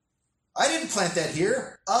minute, I didn't plant that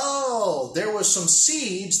here. Oh, there was some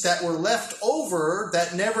seeds that were left over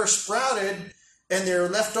that never sprouted, and they're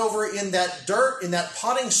left over in that dirt, in that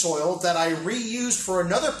potting soil that I reused for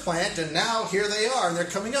another plant, and now here they are, and they're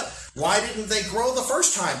coming up. Why didn't they grow the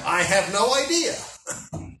first time? I have no idea.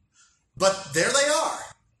 But there they are.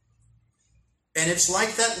 And it's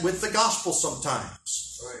like that with the gospel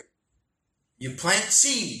sometimes. Right. You plant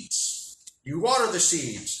seeds. You water the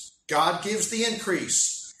seeds. God gives the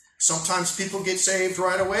increase. Sometimes people get saved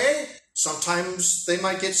right away. Sometimes they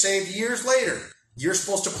might get saved years later. You're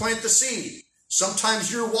supposed to plant the seed.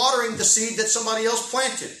 Sometimes you're watering the seed that somebody else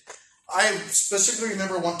planted. I specifically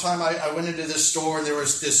remember one time I went into this store, and there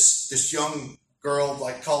was this young girl,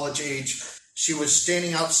 like college age. She was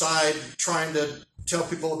standing outside trying to tell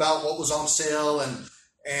people about what was on sale.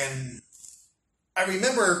 And I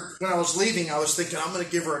remember when I was leaving, I was thinking, I'm going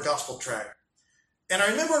to give her a gospel tract. And I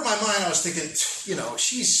remember in my mind, I was thinking,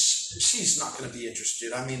 she's not going to be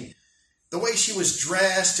interested. I mean, the way she was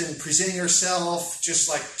dressed and presenting herself,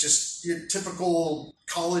 just your typical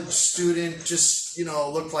college student,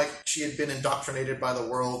 looked like she had been indoctrinated by the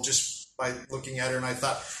world just by looking at her. And I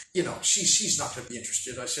thought, she's not going to be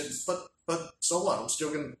interested. I said, but so what? I'm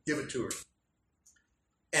still going to give it to her.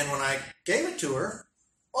 And when I gave it to her,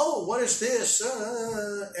 oh, what is this?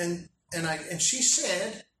 And she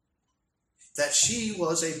said that she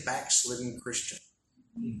was a backslidden Christian.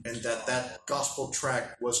 And that gospel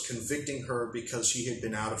tract was convicting her because she had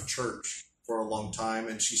been out of church for a long time.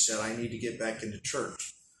 And she said, I need to get back into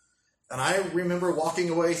church. And I remember walking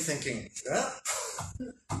away thinking,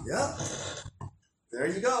 yeah, there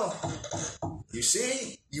you go. You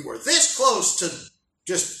see, you were this close to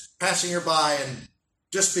just passing her by, and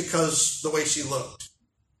just because the way she looked.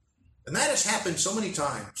 And that has happened so many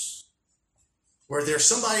times, where there's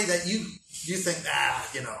somebody that you think,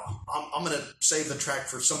 I'm going to save the tract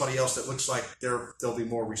for somebody else that looks like they'll be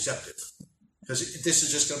more receptive. Because this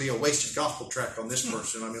is just going to be a wasted gospel tract on this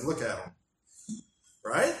person. I mean, look at them.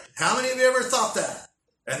 Right? How many of you ever thought that?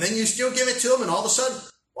 And then you still give it to them, and all of a sudden,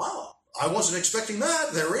 wow, I wasn't expecting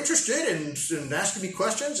that. They were interested in asking me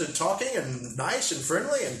questions and talking and nice and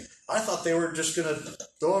friendly, and I thought they were just going to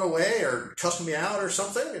throw it away or cuss me out or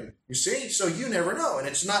something. And you see, so you never know. And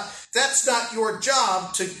that's not your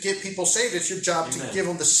job to get people saved. It's your job to give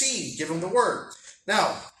them the seed, give them the word.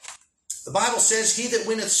 Now, the Bible says, he that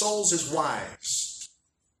winneth souls is wise.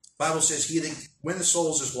 The Bible says, he that winneth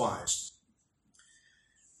souls is wise.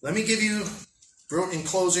 Let me give you, in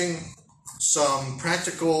closing, some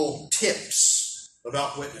practical tips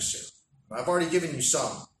about witnessing. I've already given you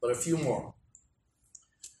some, but a few more.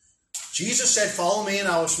 Jesus said, follow me and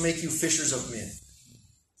I will make you fishers of men.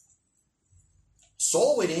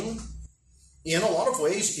 Soul winning, in a lot of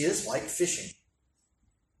ways, is like fishing.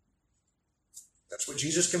 That's what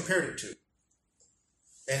Jesus compared it to.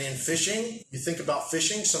 And in fishing, you think about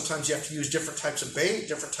fishing, sometimes you have to use different types of bait,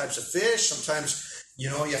 different types of fish. Sometimes, you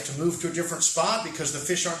have to move to a different spot because the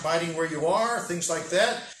fish aren't biting where you are, things like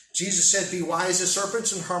that. Jesus said, be wise as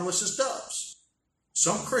serpents and harmless as doves.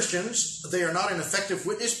 Some Christians, they are not an effective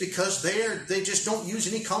witness because they just don't use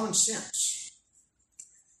any common sense.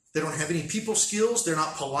 They don't have any people skills. They're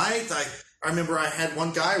not polite. I remember I had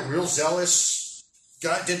one guy, real zealous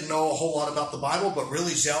guy, didn't know a whole lot about the Bible, but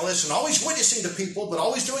really zealous and always witnessing to people, but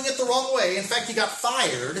always doing it the wrong way. In fact, he got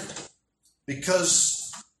fired because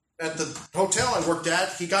at the hotel I worked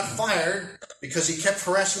at, he got fired because he kept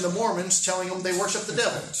harassing the Mormons, telling them they worship the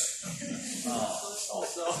devil.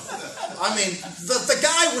 I mean, the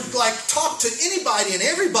guy would talk to anybody and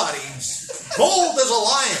everybody, bold as a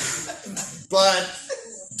lion, but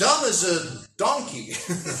dumb as a donkey.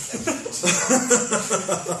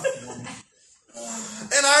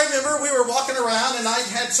 And I remember we were walking around and I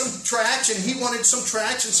had some tracts and he wanted some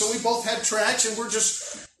tracts, and so we both had tracts, and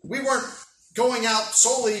we weren't going out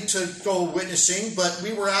solely to go witnessing, but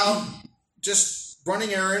we were out just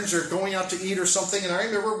running errands or going out to eat or something. And I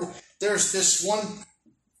remember there's this one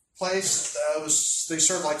place, they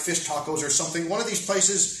serve like fish tacos or something. One of these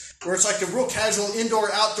places where it's like a real casual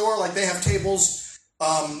indoor-outdoor, like they have tables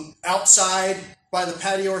outside by the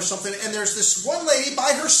patio or something. And there's this one lady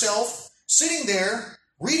by herself sitting there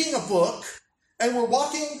reading a book, and we're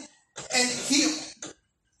walking, and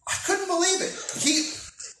I couldn't believe it. He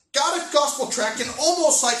got a gospel tract and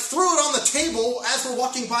almost threw it on the table as we're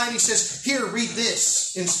walking by, and he says, here, read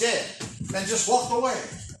this instead, and just walked away.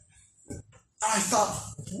 I thought,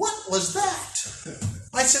 what was that?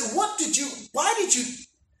 I said,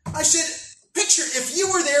 I said, picture if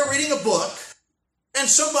you were there reading a book and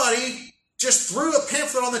somebody just threw a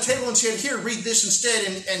pamphlet on the table and said, here, read this instead,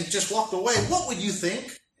 and just walked away. What would you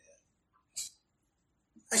think?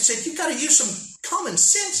 I said, you got to use some common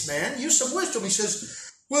sense, man. Use some wisdom. He says,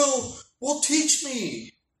 well, teach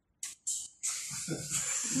me.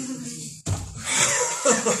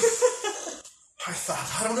 I thought,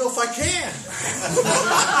 I don't know if I can.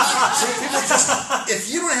 See, people if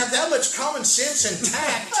you don't have that much common sense and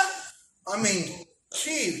tact,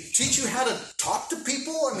 teach you how to talk to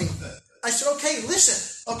people? I said, okay,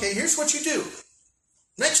 listen. Okay, here's what you do.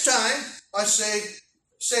 Next time, I say,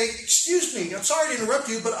 excuse me, I'm sorry to interrupt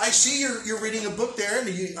you, but I see you're reading a book there, and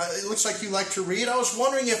it looks like you like to read. I was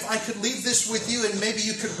wondering if I could leave this with you, and maybe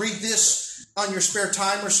you could read this on your spare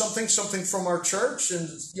time or something from our church, and,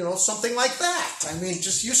 something like that.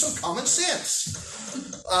 Just use some common sense.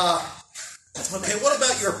 Okay, what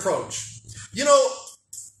about your approach?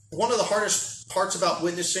 One of the hardest parts about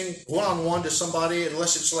witnessing one-on-one to somebody,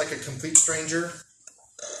 unless it's like a complete stranger,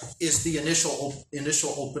 is the initial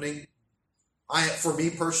opening. For me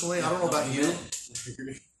personally, I don't know about you,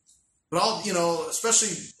 but I'll,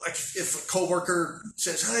 especially like if a coworker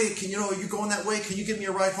says, "Hey, you going that way? Can you give me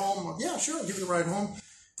a ride home?" Yeah, sure, I'll give you a ride home.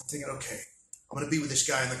 I'm thinking, okay, I'm going to be with this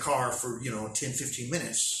guy in the car for 10, 15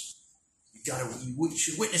 minutes. You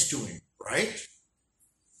should witness to him, right?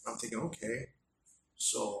 I'm thinking, okay,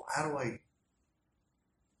 so how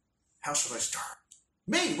should I start?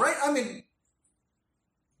 Me, right? I mean,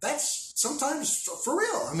 that's sometimes for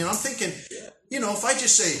real. I mean, I'm thinking, if I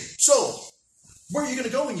just say, so, where are you going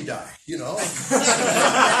to go when you die? I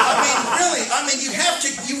mean, you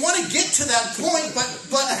want to get to that point,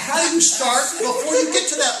 but how do you start before you get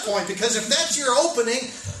to that point? Because if that's your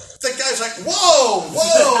opening, the guy's like, whoa,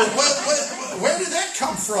 where did that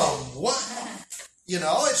come from? What?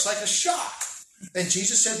 It's like a shock. And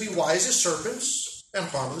Jesus said, be wise as serpents and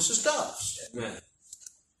harmless as doves. Amen.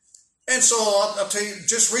 And so I'll tell you,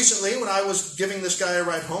 just recently when I was giving this guy a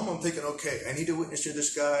ride home, I'm thinking, okay, I need to witness to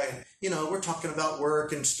this guy. And, we're talking about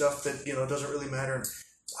work and stuff that, doesn't really matter. And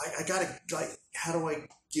I got to, how do I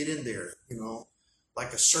get in there,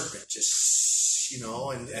 like a serpent, just,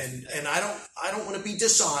 and I don't want to be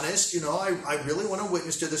dishonest. I really want to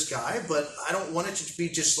witness to this guy, but I don't want it to be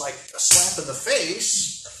just like a slap in the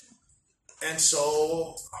face. And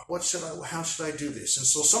so how should I do this? And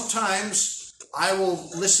so sometimes I will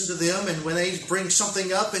listen to them, and when they bring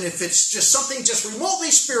something up, and if it's just something just remotely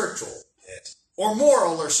spiritual or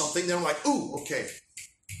moral or something, then I'm like, ooh, okay,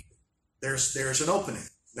 there's an opening.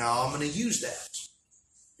 Now I'm going to use that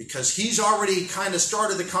because he's already kind of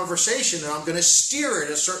started the conversation, and I'm going to steer it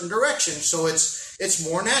a certain direction so it's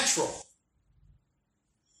more natural.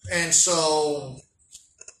 And so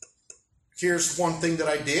here's one thing that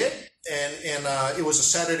I did, and it was a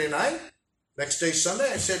Saturday night. Next day,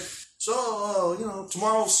 Sunday, I said, so,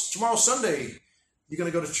 tomorrow's Sunday. You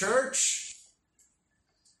going to go to church?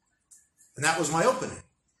 And that was my opening.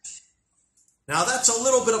 Now, that's a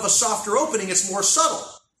little bit of a softer opening. It's more subtle.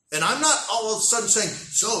 And I'm not all of a sudden saying,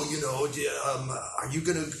 so,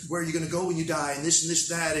 where are you going to go when you die? And this and this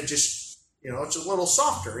and that. And just, it's a little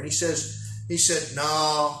softer. And he said,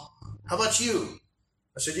 no, how about you?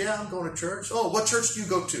 I said, yeah, I'm going to church. Oh, what church do you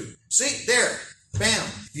go to? See, there, bam,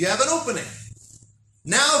 you have an opening.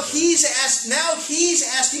 Now he's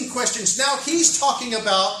asking questions. Now he's talking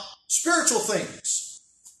about spiritual things.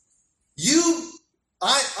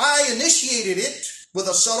 I initiated it with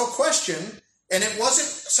a subtle question, and it wasn't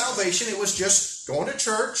salvation. It was just going to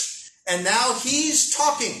church. And now he's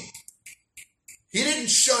talking. He didn't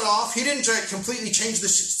shut off. He didn't completely change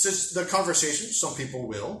the conversation. Some people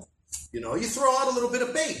will. You throw out a little bit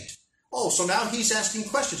of bait. Oh, so now he's asking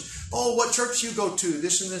questions. Oh, what church do you go to?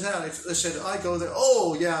 This and this and that. I said, I go there.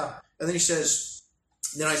 Oh, yeah. And then I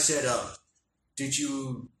said, did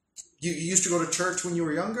you used to go to church when you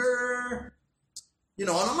were younger? And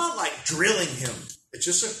I'm not like drilling him. It's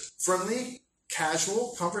just a friendly,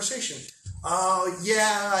 casual conversation.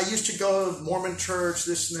 Yeah, I used to go to Mormon church,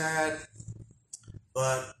 this and that,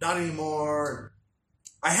 but not anymore.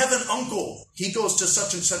 I have an uncle. He goes to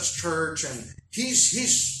such and such church, and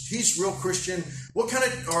he's real Christian.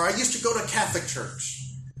 I used to go to Catholic church.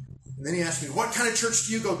 And then he asked me, what kind of church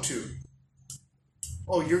do you go to?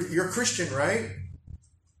 Oh, you're Christian, right?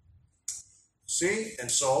 See?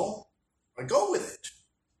 And so I go with it.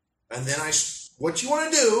 And then what you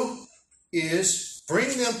want to do is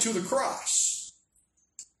bring them to the cross.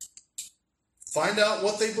 Find out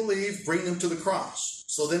what they believe, bring them to the cross.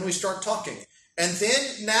 So then we start talking. And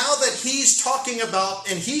then now that he's talking about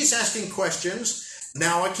and he's asking questions,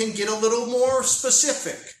 now I can get a little more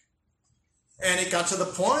specific. And it got to the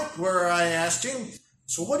point where I asked him,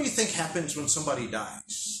 so what do you think happens when somebody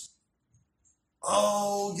dies?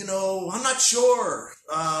 Oh, I'm not sure.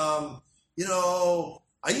 I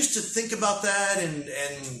used to think about that and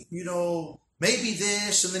maybe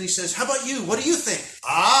this. And then he says, how about you? What do you think?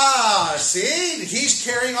 See, he's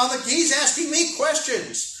carrying on he's asking me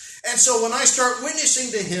questions. And so when I start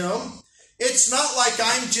witnessing to him, it's not like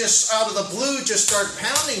I'm just out of the blue just start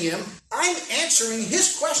pounding him. I'm answering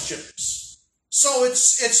his questions. So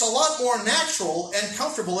it's a lot more natural and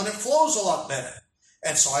comfortable, and it flows a lot better.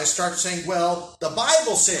 And so I start saying, well, the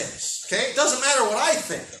Bible says, okay? It doesn't matter what I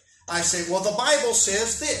think. I say, well, the Bible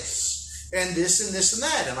says this and this and this and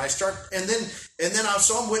that. And I start, and then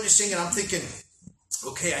I'm witnessing, and I'm thinking,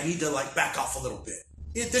 okay, I need to back off a little bit.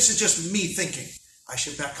 This is just me thinking. I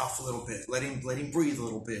should back off a little bit, let him breathe a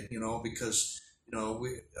little bit, because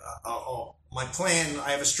my plan.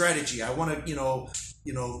 I have a strategy. I want to,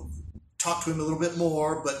 talk to him a little bit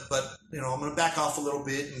more, but I'm going to back off a little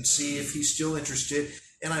bit and see if he's still interested.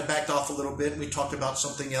 And I backed off a little bit, and we talked about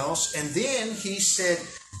something else. And then he said,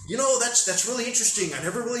 that's really interesting. I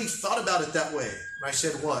never really thought about it that way. And I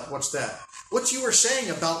said, what? What's that? What you were saying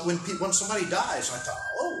about when somebody dies. I thought,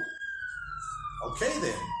 oh, okay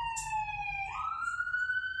then.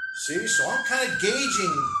 See, so I'm kind of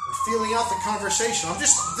gauging, feeling out the conversation.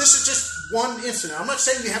 This is just one incident. I'm not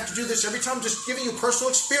saying you have to do this every time. I'm just giving you personal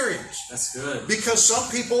experience. That's good. Because some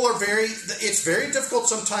people it's very difficult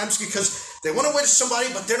sometimes because they want to witness somebody,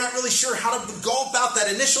 but they're not really sure how to go about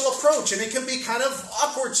that initial approach. And it can be kind of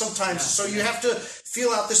awkward sometimes. So you have to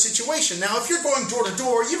feel out the situation. Now, if you're going door to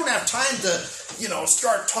door, you don't have time to,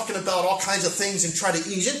 start talking about all kinds of things and try to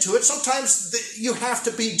ease into it. Sometimes you have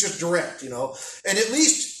to be just direct, And at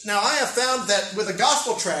least, now I have found that with a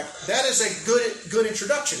gospel tract, that is a good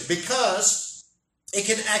introduction because it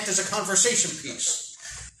can act as a conversation piece.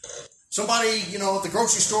 Somebody, at the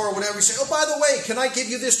grocery store or whatever, you say, oh, by the way, can I give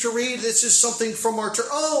you this to read? This is something from our church.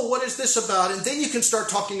 Oh, what is this about? And then you can start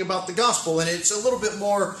talking about the gospel. And it's a little bit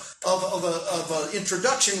more of an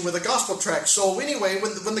introduction with a gospel tract. So anyway,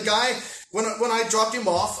 when the guy, when I dropped him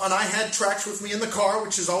off and I had tracts with me in the car,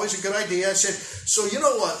 which is always a good idea, I said, so you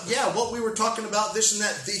know what? Yeah, what we were talking about, this and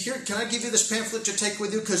that. Here, can I give you this pamphlet to take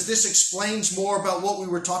with you? Because this explains more about what we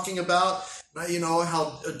were talking about.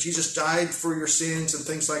 How Jesus died for your sins and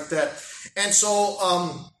things like that. And so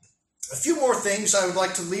a few more things I would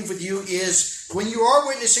like to leave with you is when you are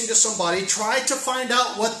witnessing to somebody, try to find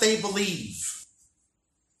out what they believe.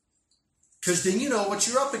 Because then you know what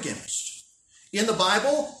you're up against. In the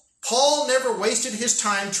Bible, Paul never wasted his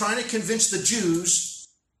time trying to convince the Jews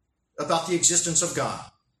about the existence of God.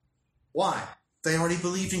 Why? They already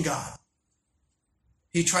believed in God.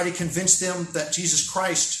 He tried to convince them that Jesus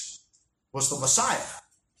Christ was the Messiah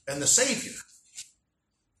and the Savior.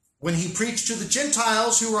 When he preached to the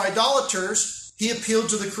Gentiles who were idolaters, he appealed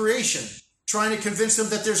to the creation, trying to convince them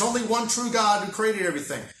that there's only one true God who created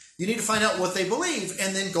everything. You need to find out what they believe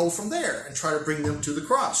and then go from there and try to bring them to the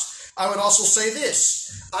cross. I would also say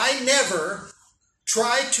this. I never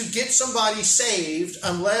try to get somebody saved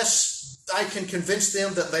unless I can convince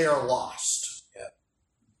them that they are lost.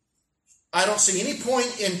 I don't see any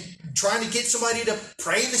point in trying to get somebody to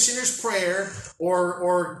pray the sinner's prayer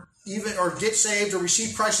or get saved or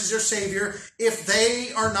receive Christ as their Savior if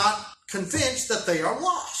they are not convinced that they are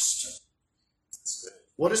lost.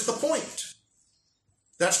 What is the point?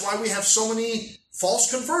 That's why we have so many false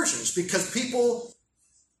conversions, because people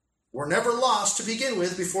were never lost to begin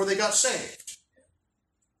with before they got saved.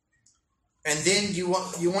 And then you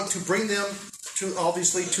want to bring them to,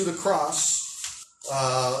 obviously, to the cross.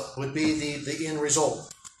 Would be the end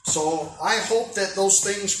result. So I hope that those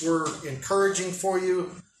things were encouraging for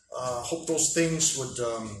you. Hope those things would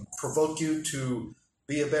provoke you to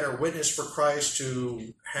be a better witness for Christ,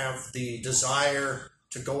 to have the desire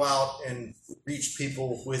to go out and reach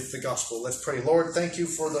people with the gospel. Let's pray. Lord, thank you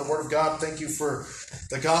for the word of God. Thank you for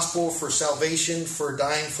the gospel, for salvation, for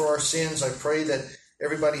dying for our sins. I pray that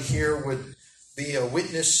everybody here would be a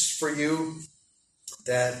witness for you,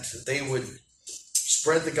 that they would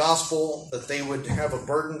spread the gospel, that they would have a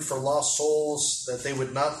burden for lost souls, that they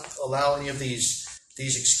would not allow any of these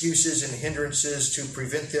excuses and hindrances to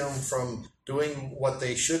prevent them from doing what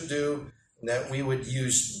they should do, and that we would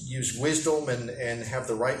use wisdom and have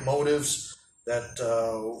the right motives, that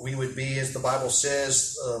we would be, as the Bible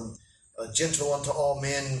says, gentle unto all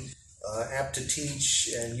men, apt to teach,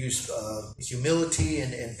 and use humility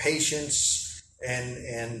and patience,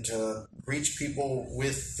 and reach people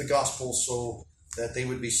with the gospel so that they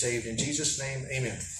would be saved. In Jesus' name, amen.